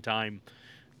same time,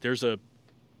 there's a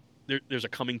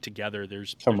coming together.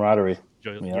 There's Camaraderie.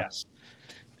 Yes.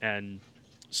 And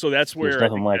so that's where There's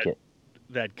nothing like it.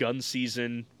 That gun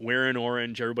season, wearing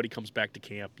orange, everybody comes back to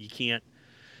camp. You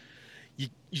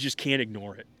just can't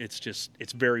ignore it.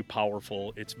 It's very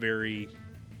powerful. It's very,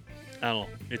 I don't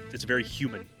know, it's a very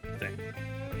human thing.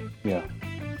 Yeah.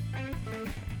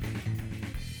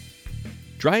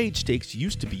 Dry-aged steaks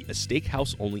used to be a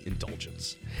steakhouse-only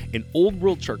indulgence, and Old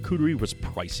World charcuterie was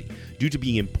pricey due to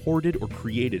being imported or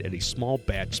created at a small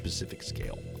batch-specific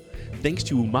scale. Thanks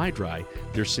to UmiDry,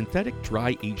 their synthetic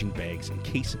dry aging bags and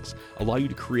casings allow you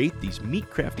to create these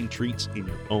meat-crafting treats in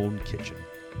your own kitchen.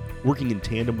 Working in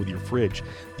tandem with your fridge,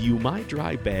 the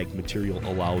UmiDry bag material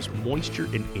allows moisture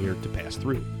and air to pass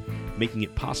through, making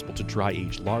it possible to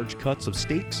dry-age large cuts of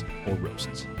steaks or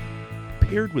roasts.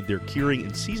 Paired with their curing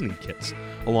and seasoning kits,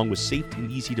 along with safe and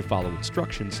easy-to-follow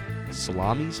instructions,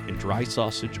 salamis and dry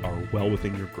sausage are well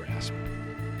within your grasp.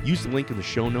 Use the link in the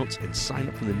show notes and sign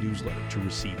up for the newsletter to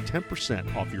receive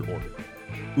 10% off your order.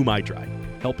 UmiDry,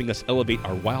 helping us elevate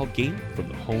our wild game from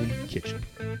the home kitchen.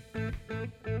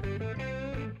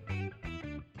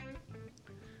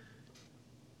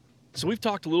 So we've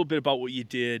talked a little bit about what you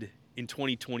did in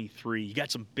 2023. You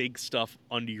got some big stuff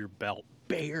under your belt.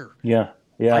 Bear. Yeah.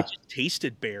 I just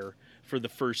tasted bear for the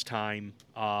first time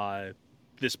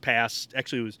this past.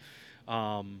 Actually,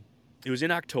 it was in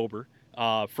October.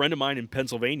 A friend of mine in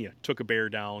Pennsylvania took a bear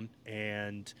down,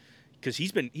 and because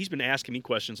he's been asking me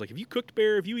questions like, "Have you cooked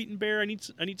bear? Have you eaten bear? I need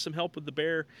some help with the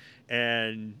bear."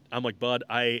 And I'm like, "Bud,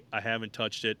 I haven't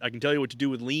touched it. I can tell you what to do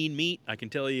with lean meat. I can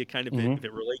tell you kind of if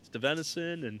it relates to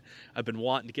venison, and I've been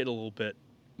wanting to get a little bit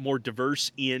more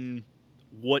diverse in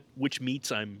which meats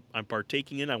I'm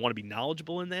partaking in. I want to be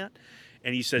knowledgeable in that."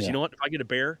 And he says, "You know what? If I get a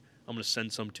bear, I'm going to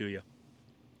send some to you."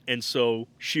 And so,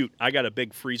 I got a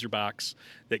big freezer box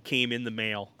that came in the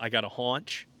mail. I got a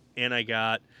haunch, and I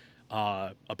got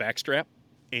a backstrap,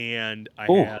 and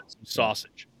I had some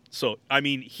sausage. So, I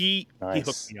mean, he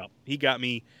hooked me up. He got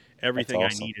me everything I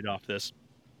needed off this.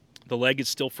 The leg is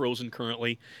still frozen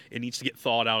currently. It needs to get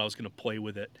thawed out. I was going to play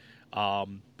with it.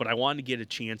 But I wanted to get a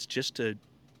chance just to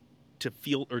to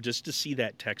feel or just to see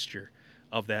that texture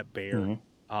of that bear.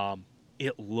 Mm-hmm.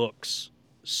 It looks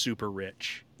super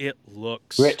rich. It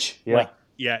looks Rich, yeah. like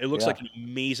it looks Yeah. like an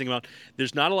amazing amount.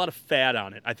 There's not a lot of fat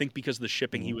on it. I think because of the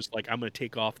shipping, he Mhm. was like, I'm going to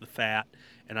take off the fat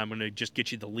and I'm going to just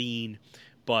get you the lean.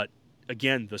 But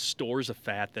again, the stores of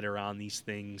fat that are on these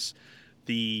things,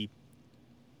 the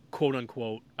quote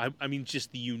unquote, I mean,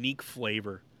 just the unique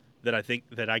flavor that I think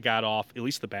that I got off, at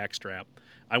least the backstrap.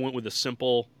 I went with a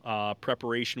simple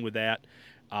preparation with that.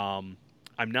 I'm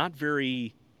not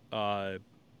very, I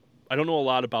don't know a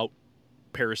lot about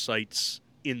parasites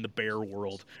in the bear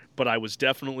world, but I was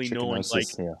definitely knowing like,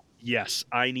 Trichinosis, yeah. yes,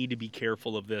 I need to be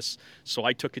careful of this. So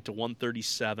I took it to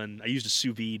 137. I used a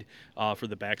sous vide for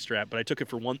the backstrap, but I took it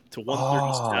for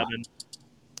 137.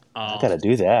 I gotta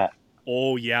do that.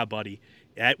 Oh yeah, buddy,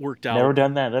 that worked out. Never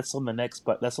done that. That's on the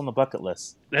that's on the bucket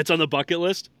list. That's on the bucket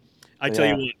list. I tell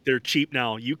you Yeah. what, they're cheap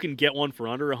now. You can get one for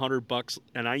under $100,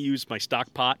 and I use my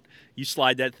stock pot. You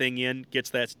slide that thing in,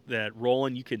 gets that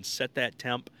rolling. You can set that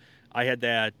temp. I had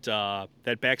that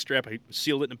that backstrap. I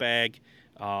sealed it in a bag.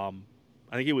 I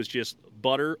think it was just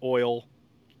butter, oil,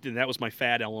 and that was my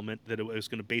fat element that it was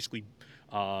going to basically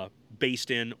baste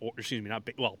in, or excuse me,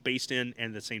 baste in, and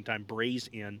at the same time braise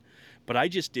in. But I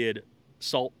just did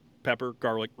salt, pepper,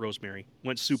 garlic, rosemary.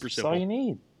 Went super That's simple. all you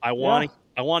need. I want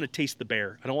to taste the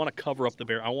bear. I don't want to cover up the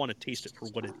bear. I want to taste it for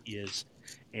what it is.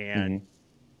 And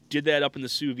did that up in the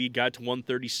sous vide, got to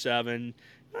 137.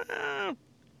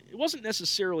 It wasn't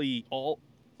necessarily all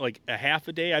like a half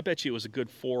a day. I bet you it was a good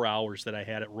 4 hours that I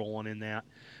had it rolling in that.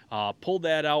 Pulled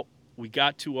that out. We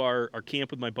got to our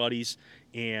camp with my buddies,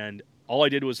 and all I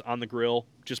did was on the grill,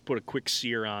 just put a quick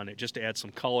sear on it just to add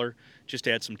some color, just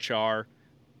to add some char,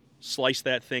 slice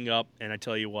that thing up, and I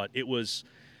tell you what, it was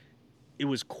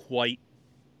quite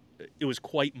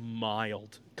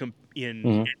mild in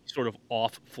any sort of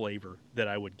off flavor that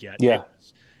I would get. Yeah. It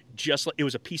was just like it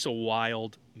was a piece of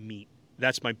wild meat.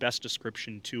 That's my best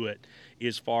description to it,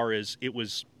 as far as it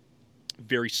was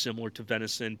very similar to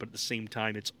venison, but at the same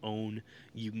time its own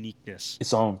uniqueness.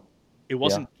 Its own. It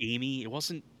wasn't gamey. It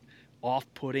wasn't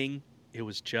off-putting. It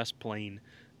was just plain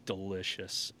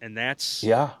delicious. And that's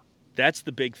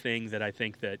the big thing that I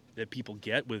think that people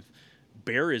get with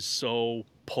bear is so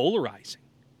polarizing.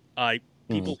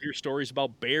 People hear stories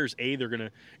about bears. A, they're gonna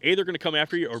come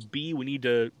after you, or B, we need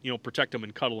to protect them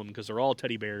and cuddle them because they're all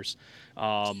teddy bears.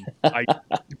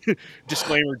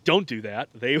 Disclaimer: don't do that.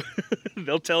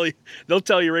 They'll tell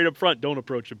you right up front, don't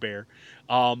approach a bear.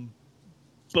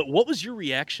 But what was your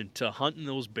reaction to hunting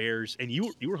those bears? And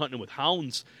you were hunting with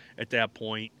hounds at that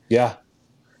point. Yeah.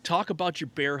 Talk about your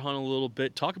bear hunt a little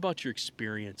bit. Talk about your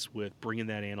experience with bringing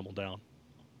that animal down.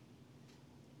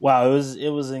 Wow, it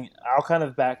was. I'll kind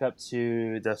of back up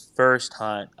to the first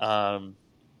hunt.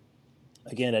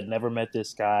 Again, I'd never met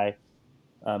this guy.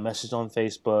 Messaged on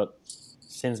Facebook,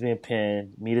 sends me a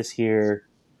pin. Meet us here.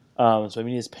 So I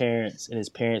meet his parents, and his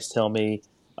parents tell me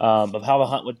of how the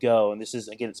hunt would go. And this is,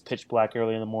 again, it's pitch black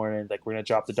early in the morning. Like, we're gonna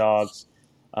drop the dogs.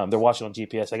 They're watching on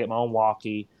GPS. I get my own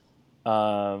walkie.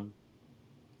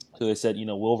 So they said,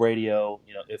 we'll radio,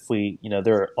 if we,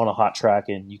 they're on a hot track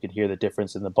and you can hear the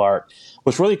difference in the bark.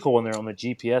 What's really cool when they're on the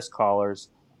GPS collars,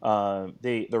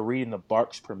 they're reading the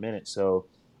barks per minute. So,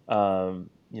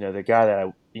 the guy that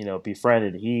I,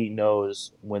 befriended, he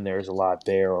knows when there's a live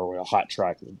bear or a hot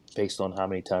track based on how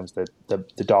many times the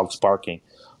dog's barking.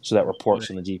 So that reports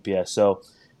on the GPS. So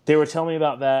they were telling me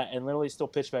about that and literally still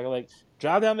pitch back. Like,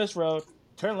 drive down this road,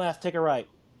 turn left, take a right,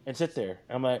 and sit there.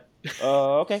 And I'm like,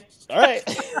 okay, all right.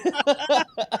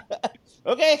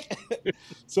 Okay.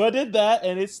 So I did that,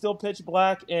 and it's still pitch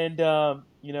black. And,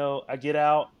 I get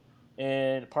out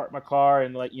and park my car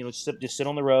and, just sit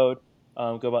on the road,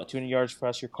 go about 200 yards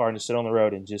past your car and just sit on the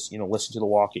road and just, listen to the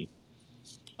walkie.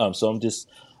 So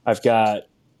I've got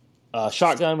a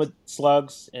shotgun with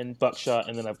slugs and buckshot,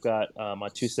 and then I've got my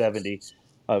 270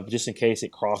 just in case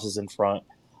it crosses in front.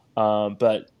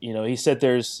 But, he said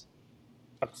there's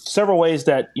several ways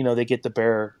that they get the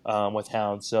bear with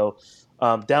hounds. So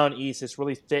down east, it's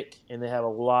really thick, and they have a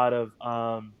lot of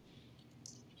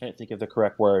can't think of the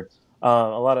correct word. A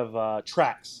lot of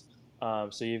tracks.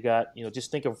 So you've got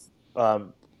just think of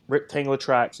rectangular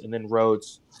tracks and then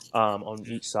roads on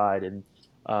each side, and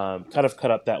kind of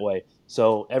cut up that way.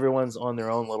 So everyone's on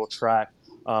their own little track,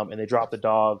 and they drop the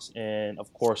dogs. And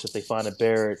of course, if they find a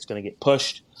bear, it's going to get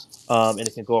pushed, and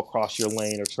it can go across your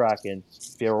lane or track. And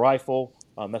if you have a rifle,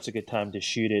 that's a good time to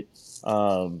shoot it,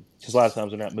 because a lot of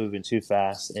times they're not moving too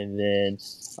fast. And then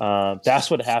that's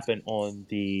what happened on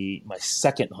my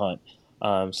second hunt.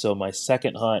 So my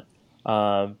second hunt,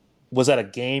 was at a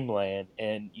game land,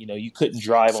 and you couldn't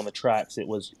drive on the tracks. It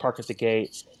was park at the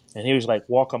gate, and he was like,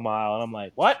 walk a mile, and I'm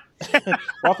like, what?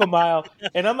 Walk a mile,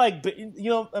 and I'm like, but,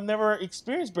 I've never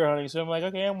experienced bear hunting, so I'm like,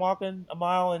 okay, I'm walking a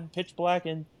mile in pitch black,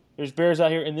 and there's bears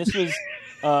out here, and this was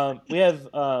we have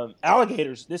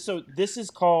alligators. This is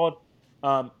called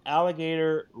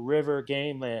Alligator River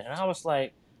Game Land, and I was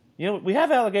like, we have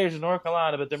alligators in North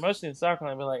Carolina, but they're mostly in South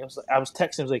Carolina. I was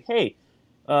texting, I was like, hey.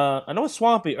 I know it's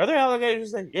swampy. Are there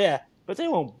alligators there? Yeah, but they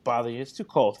won't bother you. It's too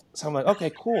cold. So I'm like,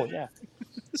 okay, cool, yeah.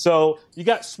 So you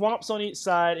got swamps on each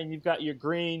side, and you've got your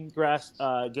green grass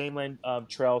game land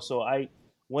trail. So I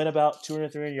went about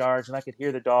 200, 300 yards, and I could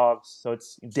hear the dogs. So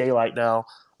it's daylight now,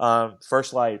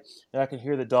 first light, and I can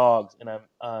hear the dogs, and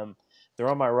they're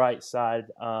on my right side,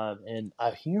 and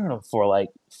I'm hearing them for like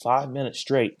 5 minutes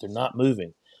straight. They're not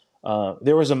moving.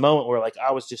 There was a moment where like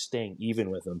I was just staying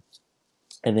even with them.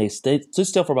 And they stood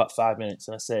still for about 5 minutes.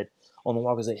 And I said on the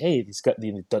walk, I said, hey,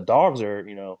 the dogs are,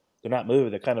 they're not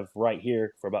moving. They're kind of right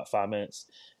here for about 5 minutes.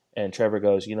 And Trevor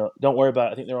goes, don't worry about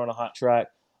it. I think they're on a hot track.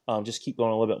 Just keep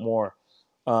going a little bit more.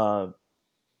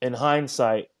 In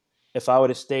hindsight, if I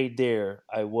would have stayed there,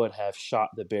 I would have shot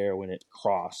the bear when it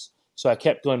crossed. So I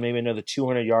kept going maybe another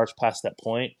 200 yards past that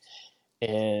point.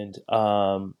 And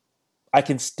I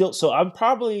can still – so I'm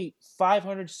probably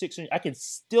 500, 600 – I can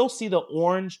still see the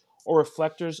orange – or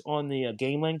reflectors on the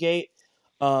game land gate,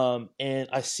 and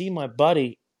I see my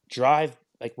buddy drive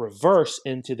like reverse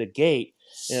into the gate,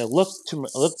 and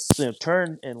I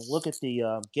turn and look at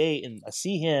the gate, and I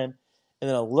see him, and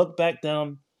then I look back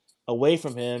down away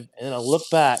from him, and then I look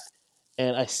back,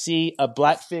 and I see a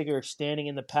black figure standing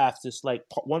in the path, just like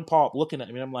one paw up looking at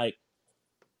me, and I'm like,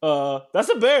 that's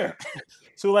a bear.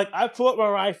 So like I pull up my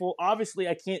rifle. Obviously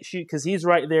I can't shoot because he's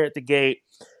right there at the gate.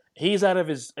 He was out of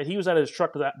his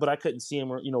truck, but I couldn't see him.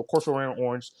 Of course, we're wearing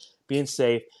orange, being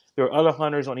safe. There were other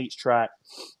hunters on each track.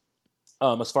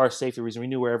 As far as safety reason, we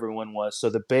knew where everyone was. So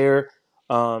the bear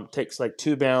takes like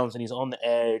 2 bounds, and he's on the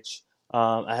edge.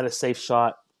 I had a safe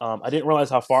shot. I didn't realize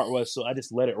how far it was, so I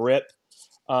just let it rip.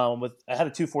 I had a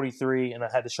 243, and I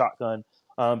had the shotgun,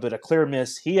 but a clear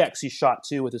miss. He actually shot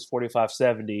too with his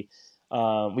 45-70.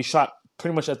 We shot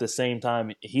pretty much at the same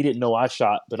time. He didn't know I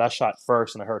shot, but I shot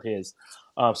first, and I heard his.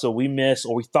 So we missed,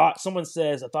 or we thought, someone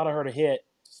says, I thought I heard a hit.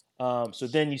 So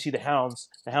then you see the hounds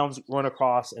run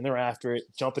across, and they're after it,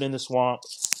 jumping in the swamp.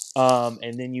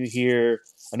 And then you hear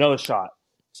another shot.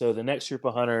 So the next group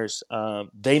of hunters,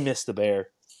 they missed the bear.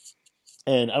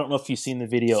 And I don't know if you've seen the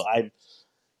video.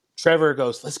 Trevor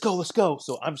goes, let's go.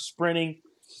 So I'm sprinting.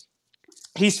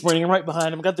 He's sprinting right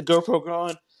behind him. I got the GoPro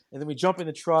going. And then we jump in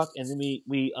the truck, and then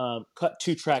we cut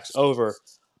 2 tracks over.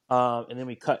 And then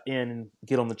we cut in and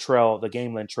get on the trail, the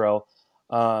game land trail.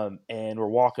 And we're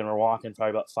walking probably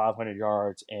about 500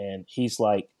 yards. And he's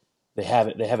like, they have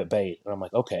it bayed. And I'm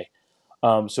like, okay.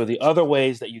 So the other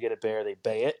ways that you get a bear, they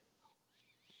bay it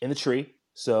in the tree.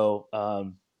 So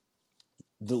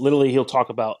literally he'll talk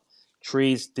about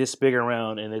trees this big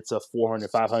around, and it's a 400,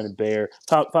 500 bear,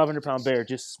 500-pound bear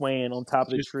just swaying on top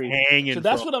of the tree. Hanging. So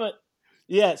that's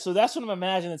what I'm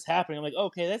imagining that's happening. I'm like,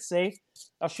 okay, that's safe.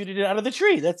 I'll shoot it out of the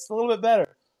tree. That's a little bit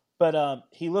better. But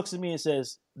he looks at me and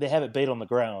says, they have it bait on the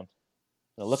ground.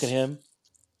 And I look at him,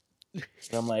 and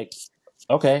I'm like,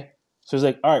 okay. So he's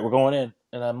like, all right, we're going in.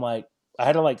 And I'm like, I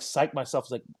had to like psych myself.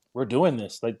 Like, we're doing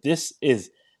this. Like, this is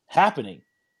happening.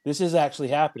 This is actually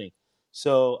happening.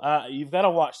 So you've got to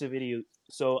watch the video.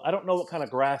 So I don't know what kind of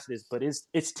grass it is, but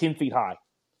it's 10 feet high.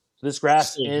 So this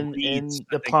grass in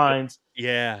the pines.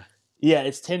 Yeah. Yeah,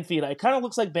 it's 10 feet. It kind of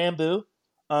looks like bamboo,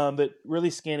 but really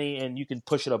skinny, and you can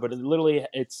push it up. But it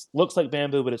looks like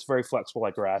bamboo, but it's very flexible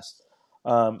like grass.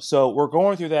 So we're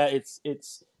going through that.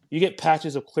 It's you get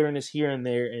patches of clearness here and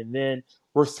there, and then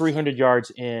we're 300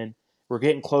 yards in. We're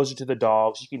getting closer to the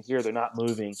dogs. You can hear they're not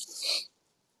moving,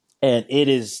 and it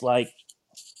is like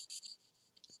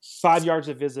 5 yards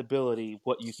of visibility.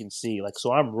 What you can see, like,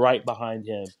 so I'm right behind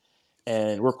him,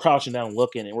 and we're crouching down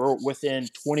looking, and we're within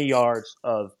 20 yards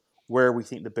of where we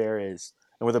think the bear is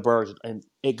and where the birds, and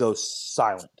it goes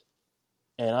silent.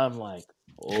 And I'm like,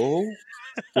 oh,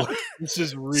 This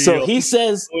is real. so he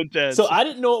says, intense. so I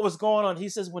didn't know what was going on. He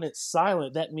says, when it's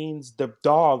silent, that means the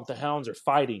hounds are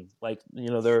fighting. Like,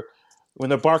 when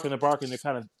they're barking, they're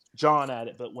kind of jawing at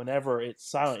it. But whenever it's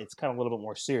silent, it's kind of a little bit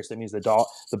more serious. That means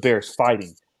the bear's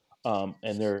fighting, and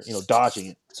they're, dodging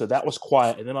it. So that was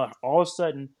quiet. And then all of a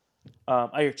sudden,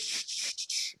 I hear,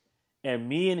 and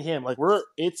me and him, like,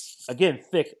 it's again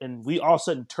thick, and we all of a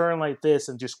sudden turn like this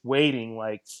and just waiting,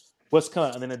 like, what's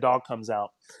coming? And then the dog comes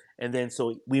out, and then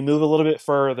so we move a little bit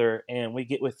further, and we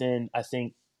get within, I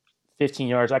think, 15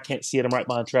 yards. I can't see it. I'm right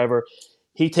behind Trevor.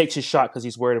 he takes his shot because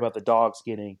he's worried about the dogs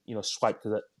getting, swiped,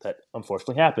 because that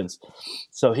unfortunately happens.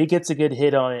 So he gets a good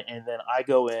hit on it, and then I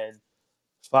go in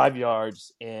 5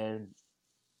 yards and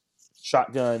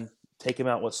shotgun, take him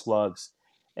out with slugs.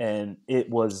 And it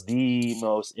was the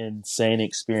most insane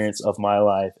experience of my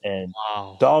life. And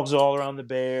Wow. dogs are all around the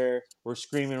bear. We're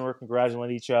screaming, we're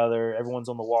congratulating each other. Everyone's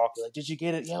on the walk. Like, did you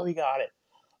get it? Yeah, we got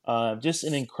it. Just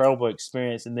an incredible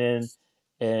experience. And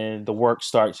then the work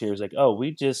starts here. It's like, oh,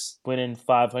 we just went in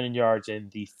 500 yards in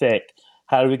the thick.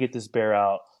 How do we get this bear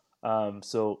out?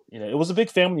 So, it was a big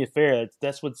family affair.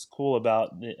 That's what's cool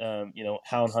about,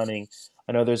 hound hunting.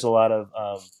 I know there's a lot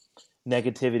of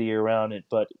negativity around it,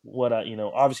 but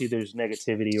obviously there's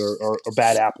negativity or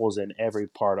bad apples in every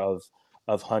part of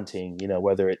hunting,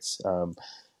 whether it's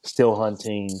still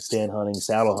hunting, stand hunting,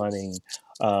 saddle hunting.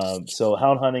 So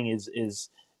hound hunting is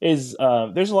there's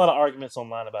a lot of arguments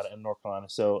online about it in North Carolina.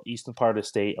 So eastern part of the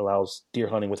state allows deer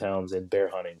hunting with hounds and bear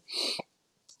hunting.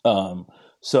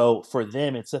 So for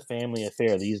them, it's a family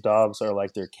affair. These dogs are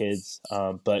like their kids,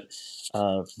 but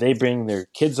they bring their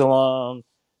kids along.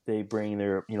 They bring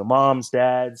their, moms,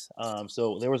 dads.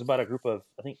 So there was about a group of,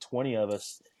 I think, 20 of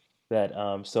us that,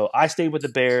 so I stayed with the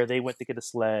bear. They went to get a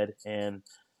sled, and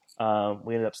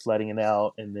we ended up sledding it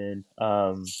out, and then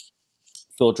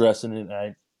field dressing it. And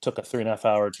I took a 3.5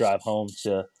 hour drive home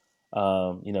to,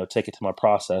 take it to my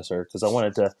processor, because I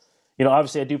wanted to,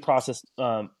 obviously I do process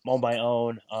on my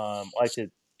own. I like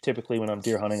to typically, when I'm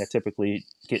deer hunting, I typically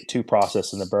get 2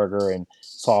 processed in the burger and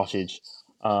sausage.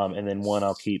 And then 1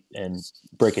 I'll keep and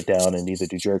break it down and either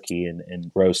do jerky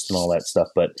and roast and all that stuff.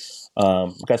 But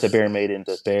got the bear made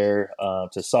into bear,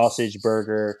 to sausage,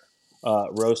 burger,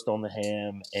 roast on the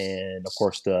ham, and of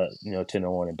course the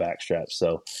tenderloin and backstrap.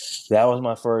 So that was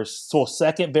my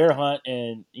second bear hunt,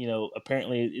 and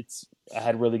apparently I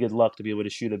had really good luck to be able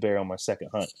to shoot a bear on my second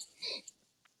hunt.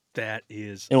 That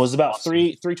is, it was about awesome.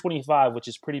 325, which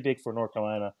is pretty big for North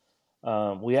Carolina.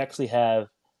 We actually have.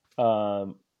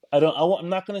 I'm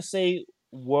not going to say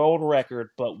world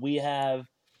record, but we have,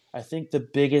 I think the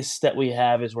biggest that we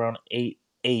have is around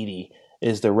 880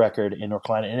 is the record in North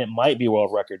Carolina, and it might be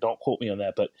world record. Don't quote me on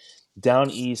that, but down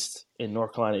east in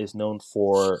North Carolina is known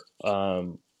for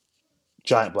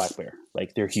giant black bear.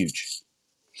 Like, they're huge.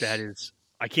 That is,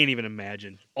 I can't even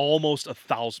imagine. Almost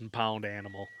 1,000-pound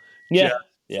animal. Yeah.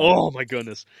 Yeah. Oh my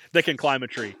goodness. That can climb a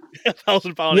tree.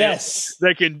 1,000-pound yes.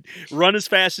 animal that can run as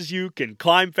fast as you, can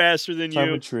climb faster than Climb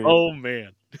you. a tree. Oh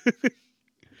man.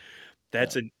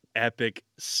 That's an epic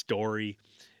story.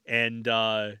 And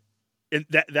that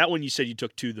one you said you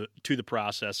took to the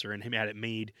processor and had it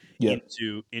made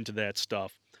into that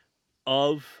stuff.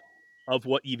 Of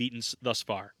what you've eaten thus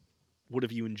far, what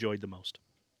have you enjoyed the most?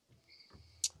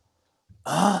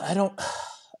 I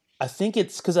think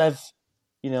it's because I've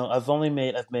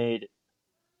made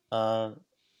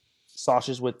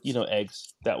sausages with,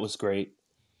 eggs. That was great.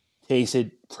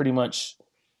 Tasted pretty much,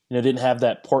 didn't have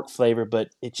that pork flavor, but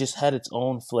it just had its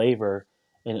own flavor,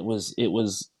 and it was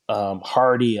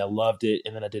hearty. I loved it.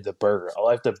 And then I did the burger. I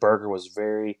liked the burger was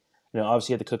very,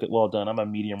 obviously you had to cook it well done. I'm a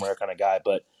medium rare kind of guy,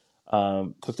 but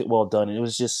cooked it well done. And it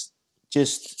was just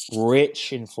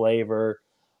rich in flavor,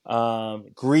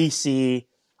 greasy.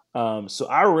 So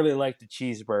I really liked the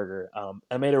cheeseburger.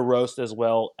 I made a roast as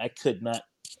well.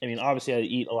 Obviously I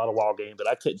eat a lot of wild game, but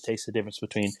I couldn't taste the difference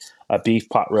between a beef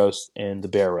pot roast and the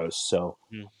bear roast. So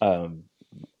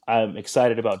I'm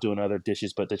excited about doing other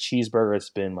dishes, but the cheeseburger has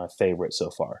been my favorite so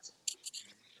far.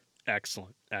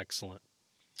 Excellent.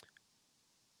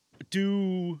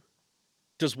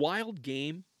 Does wild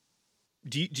game,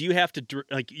 do you have to,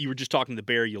 like you were just talking the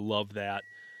bear, you love that.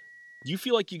 Do you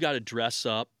feel like you got to dress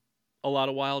up a lot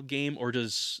of wild game, or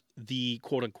does the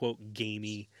quote unquote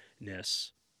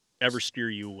gaminess ever steer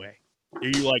you away? Are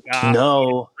you like,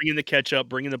 no, bring in the ketchup,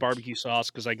 bring in the barbecue sauce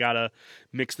because I got to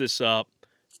mix this up?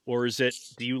 Or do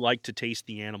you like to taste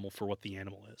the animal for what the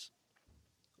animal is?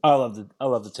 I love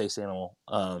to taste the animal.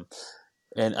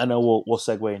 And I know we'll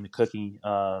segue into cooking.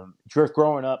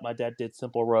 Growing up, my dad did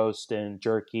simple roast and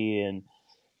jerky and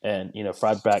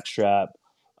fried backstrap,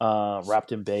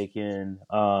 wrapped in bacon.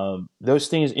 Those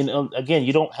things. And again,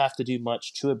 you don't have to do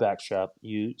much to a backstrap.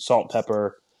 You salt,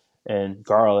 pepper, and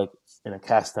garlic in a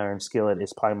cast iron skillet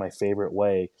is probably my favorite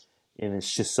way, and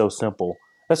it's just so simple.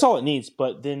 That's all it needs.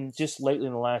 But then just lately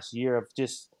in the last year, I've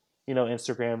just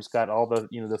Instagram's got all the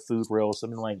the food reels.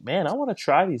 I'm like, man, I want to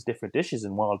try these different dishes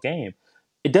in wild game.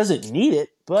 It doesn't need it,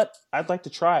 but I'd like to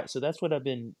try it. So that's what I've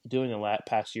been doing in the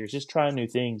past years, just trying new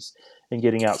things and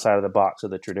getting outside of the box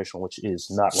of the traditional, which is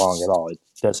not wrong at all. It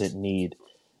doesn't need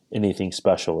anything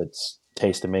special. It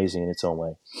tastes amazing in its own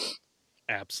way.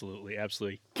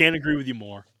 Absolutely. Can't agree with you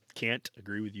more. can't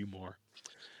agree with you more.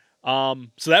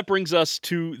 So that brings us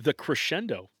to the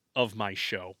crescendo of my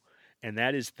show, and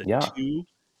that is the Yeah.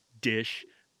 2-dish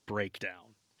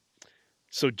breakdown.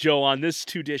 So, Joe, on this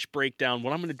 2-dish breakdown,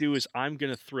 what I'm going to do is I'm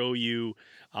going to throw you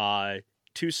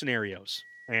 2 scenarios,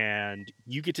 and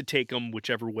you get to take them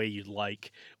whichever way you'd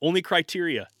like. Only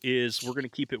criteria is we're going to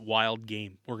keep it wild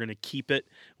game. We're going to keep it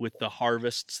with the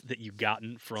harvests that you've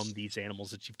gotten from these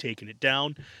animals that you've taken it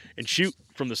down. And shoot,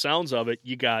 from the sounds of it,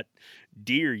 you got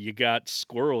deer, you got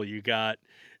squirrel, you got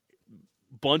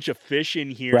bunch of fish in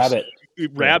here. Rabbit.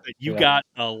 Rabbit. You Yeah. got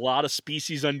a lot of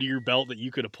species under your belt that you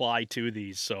could apply to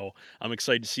these. So I'm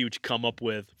excited to see what you come up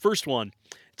with. First one,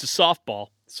 it's a softball.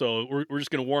 So we're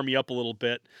just going to warm you up a little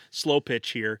bit. Slow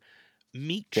pitch here.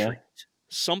 Meat Okay. treat.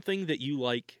 Something that you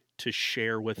like to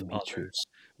share with Meat others. treat.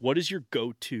 What is your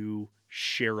go-to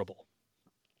shareable?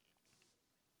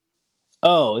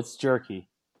 Oh, it's jerky.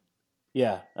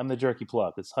 Yeah, I'm the jerky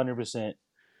plug. It's 100%.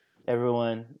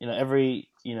 Everyone, I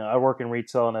work in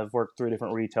retail and I've worked 3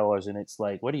 different retailers, and it's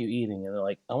like, what are you eating? And they're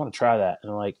like, I want to try that.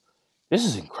 And I'm like, this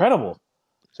is incredible.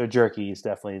 So jerky is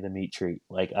definitely the meat treat.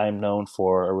 Like, I'm known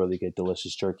for a really good,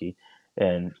 delicious jerky.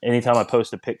 And anytime I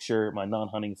post a picture, my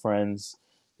non-hunting friends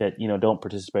that, don't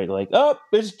participate, like, oh,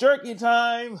 it's jerky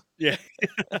time. Yeah.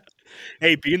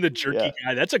 Hey, being the jerky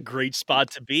guy, that's a great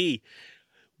spot to be.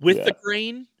 With the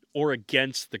grain or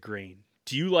against the grain?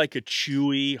 Do you like a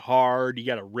chewy, hard, you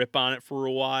got to rip on it for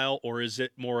a while, or is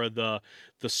it more of the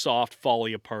soft,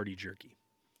 folly party jerky?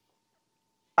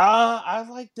 I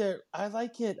like it. I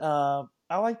like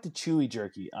the chewy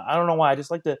jerky. I don't know why. I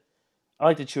like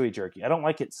the chewy jerky. I don't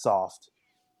like it soft.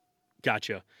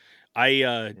 Gotcha.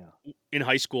 I in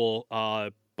high school,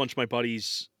 a bunch of my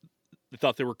buddies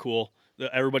thought they were cool.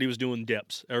 Everybody was doing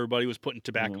dips. Everybody was putting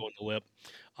tobacco in the lip.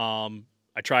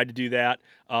 I tried to do that.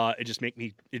 It just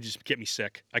get me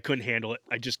sick. I couldn't handle it.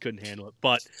 I just couldn't handle it.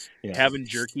 But having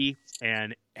jerky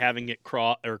and having it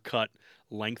cut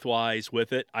lengthwise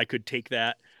with it, I could take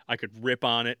that. I could rip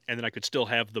on it, and then I could still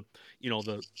have the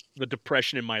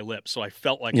depression in my lip. So I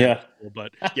felt like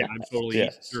but yeah, I'm totally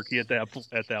eating jerky at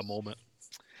that moment.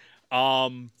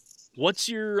 What's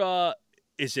your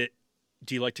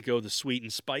do you like to go the sweet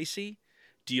and spicy?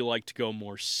 Do you like to go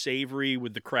more savory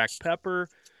with the cracked pepper?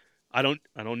 I don't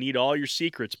need all your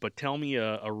secrets, but tell me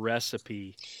a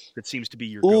recipe that seems to be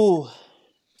your go.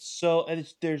 So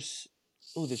there's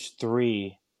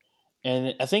 3,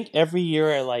 and I think every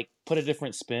year I put a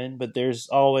different spin, but there's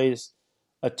always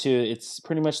a 2. It's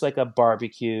pretty much like a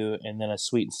barbecue, and then a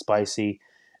sweet and spicy,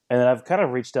 and then I've kind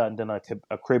of reached out and done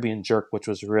a Caribbean jerk, which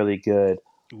was really good.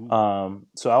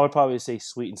 So I would probably say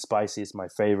sweet and spicy is my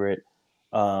favorite.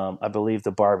 I believe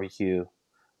the barbecue.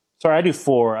 Sorry, I do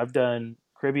 4. I've done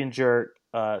Caribbean jerk,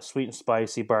 sweet and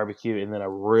spicy, barbecue, and then a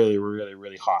really, really,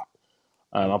 really hot.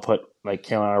 I'll put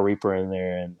Carolina Reaper in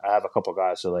there, and I have a couple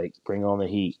guys who bring on the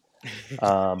heat.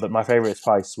 But my favorite is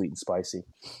probably sweet and spicy.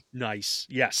 Nice.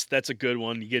 Yes, that's a good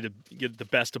one. You get the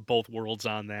best of both worlds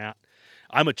on that.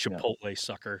 I'm a Chipotle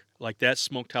sucker. Like that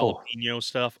smoked jalapeno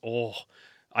stuff. Oh,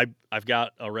 I've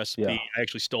got a recipe. Yeah. I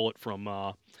actually stole it from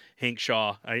Hank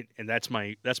Shaw, and that's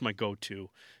my go-to.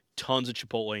 Tons of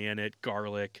Chipotle in it,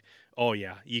 garlic. Oh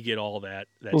yeah, you get all that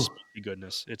spicy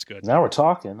goodness. It's good. Now we're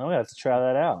talking. Oh, I have to try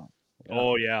that out. Yeah.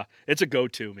 Oh yeah, it's a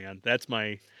go-to, man. That's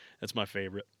my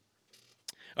favorite.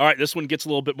 All right, this one gets a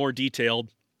little bit more detailed,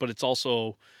 but it's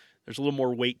also there's a little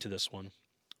more weight to this one.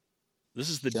 This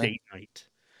is the date night.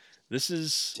 This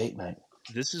is date night.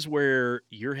 This is where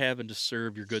you're having to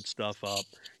serve your good stuff up.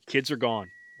 Kids are gone.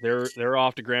 They're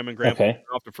off to grandma and grandpa. Okay.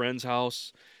 They're off to friend's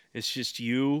house. It's just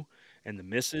you and the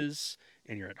missus,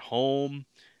 and you're at home.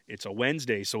 It's a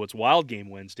Wednesday, so it's Wild Game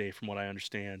Wednesday, from what I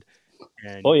understand.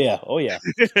 And Oh yeah.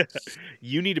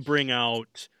 you need to bring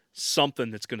out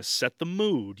something that's going to set the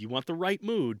mood. You want the right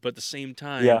mood, but at the same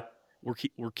time,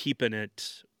 we're keeping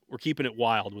it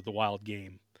wild with the wild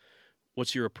game.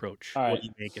 What's your approach? All right. What are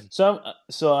you making?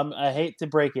 I hate to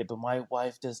break it, but my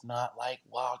wife does not like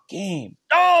wild game.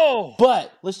 Oh,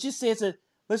 But let's just say it's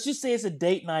a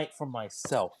date night for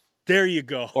myself. There you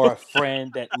go. Or a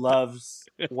friend that loves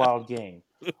wild game.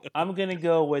 I'm gonna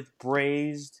go with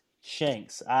braised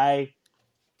shanks. I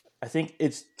think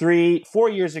it's 4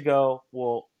 years ago.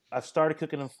 Well, I've started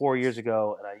cooking them 4 years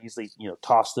ago, and I usually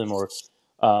toss them or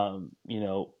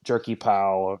jerky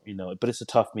pow or but it's a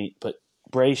tough meat. But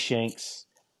braised shanks,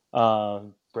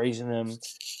 braising them,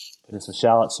 putting some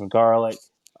shallots, some garlic.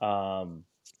 Trying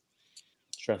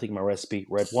to think of my recipe: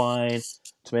 red wine,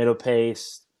 tomato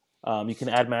paste. You can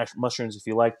add mashed mushrooms if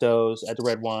you like those. Add the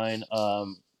red wine,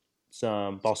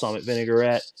 some balsamic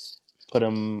vinaigrette. Put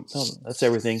them. Oh, that's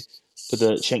everything. put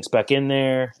the shanks back in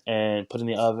there and put in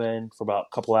the oven for about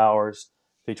a couple hours,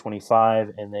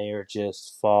 325, and they are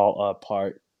just fall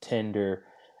apart tender.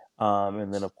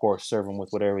 And then, of course, serve them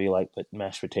with whatever you like, but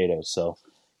mashed potatoes. So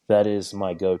that is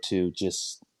my go-to.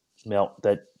 Just melt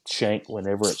that shank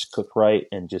whenever it's cooked right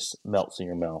and just melts in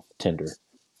your mouth, tender.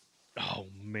 Oh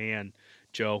man,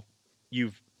 Joe,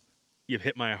 you've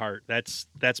hit my heart. That's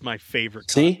my favorite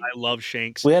cut. See? I love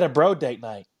shanks. We had a bro date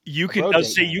night. You can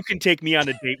you can take me on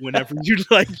a date whenever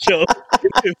you'd like, Joe.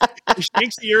 If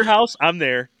Shank's at your house, I'm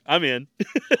there. I'm in.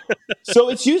 So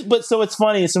it's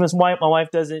funny. So my wife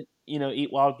doesn't,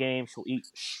 eat wild game. She'll eat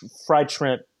fried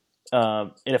shrimp.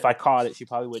 And if I caught it, she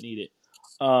probably wouldn't eat it.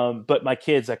 But my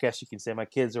kids, I guess you can say, my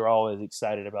kids are always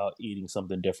excited about eating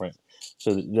something different.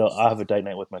 So I'll have a date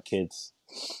night with my kids.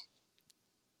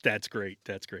 That's great.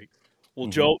 That's great. Well,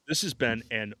 Joe, this has been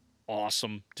an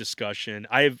awesome discussion.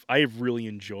 I have really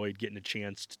enjoyed getting a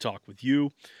chance to talk with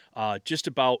you, just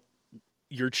about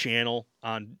your channel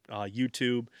on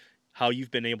YouTube, how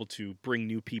you've been able to bring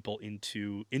new people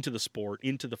into the sport,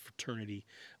 into the fraternity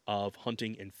of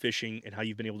hunting and fishing, and how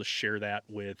you've been able to share that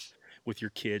with your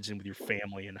kids and with your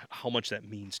family, and how much that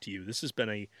means to you. This has been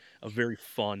a very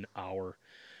fun hour.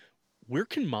 Where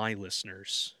can my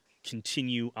listeners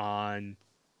continue on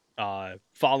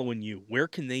following you? Where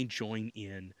can they join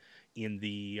in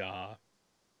the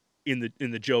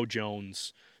Joe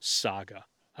Jones saga?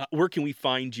 Where can we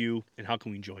find you, and how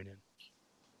can we join in?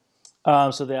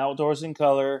 So the Outdoors in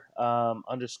Color _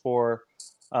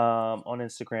 on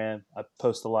Instagram. I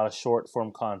post a lot of short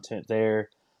form content there.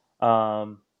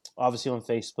 Obviously on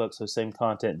Facebook, so same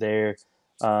content there.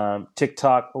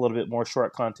 TikTok, a little bit more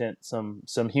short content,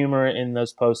 some humor in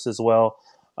those posts as well.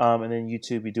 And then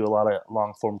YouTube, we do a lot of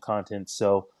long form content.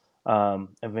 So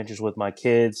adventures with my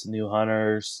kids, new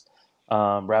hunters,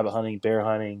 rabbit hunting, bear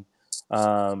hunting.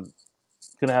 Gonna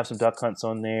have some duck hunts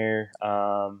on there.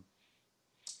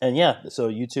 And yeah, so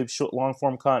YouTube short, long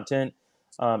form content,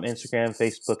 Instagram,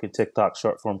 Facebook, and TikTok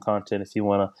short form content. If you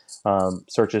want to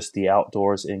search us, the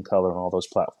Outdoors in Color on all those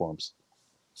platforms.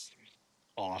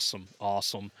 Awesome.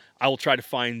 I will try to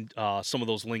find some of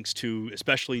those links too,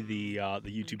 especially the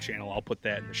YouTube channel. I'll put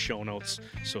that in the show notes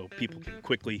so people can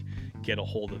quickly get a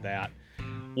hold of that.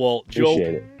 Well,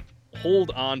 Joe,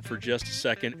 hold on for just a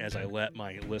second as I let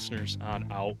my listeners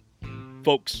on out.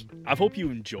 Folks, I hope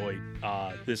you enjoyed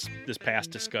this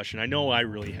past discussion. I know I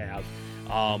really have.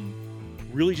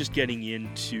 Really just getting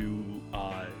into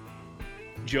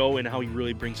Joe and how he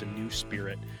really brings a new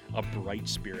spirit, a bright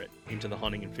spirit, into the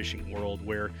hunting and fishing world,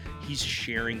 where he's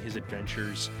sharing his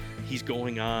adventures. He's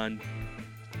going on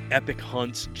epic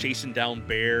hunts, chasing down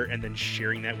bear, and then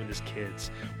sharing that with his kids.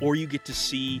 Or you get to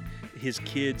see his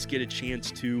kids get a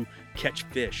chance to catch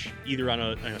fish, either on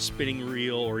a spinning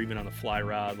reel or even on a fly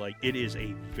rod. Like, it is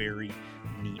a very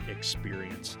neat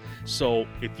experience. So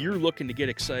if you're looking to get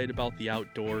excited about the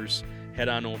outdoors, head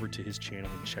on over to his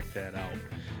channel and check that out.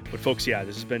 But folks, yeah,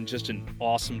 this has been just an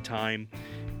awesome time.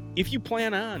 If you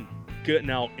plan on getting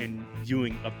out and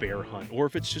doing a bear hunt, or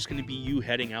if it's just going to be you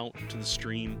heading out to the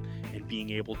stream and being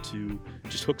able to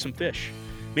just hook some fish,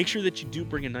 make sure that you do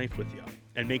bring a knife with you,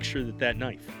 and make sure that that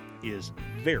knife is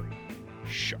very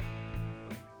sharp.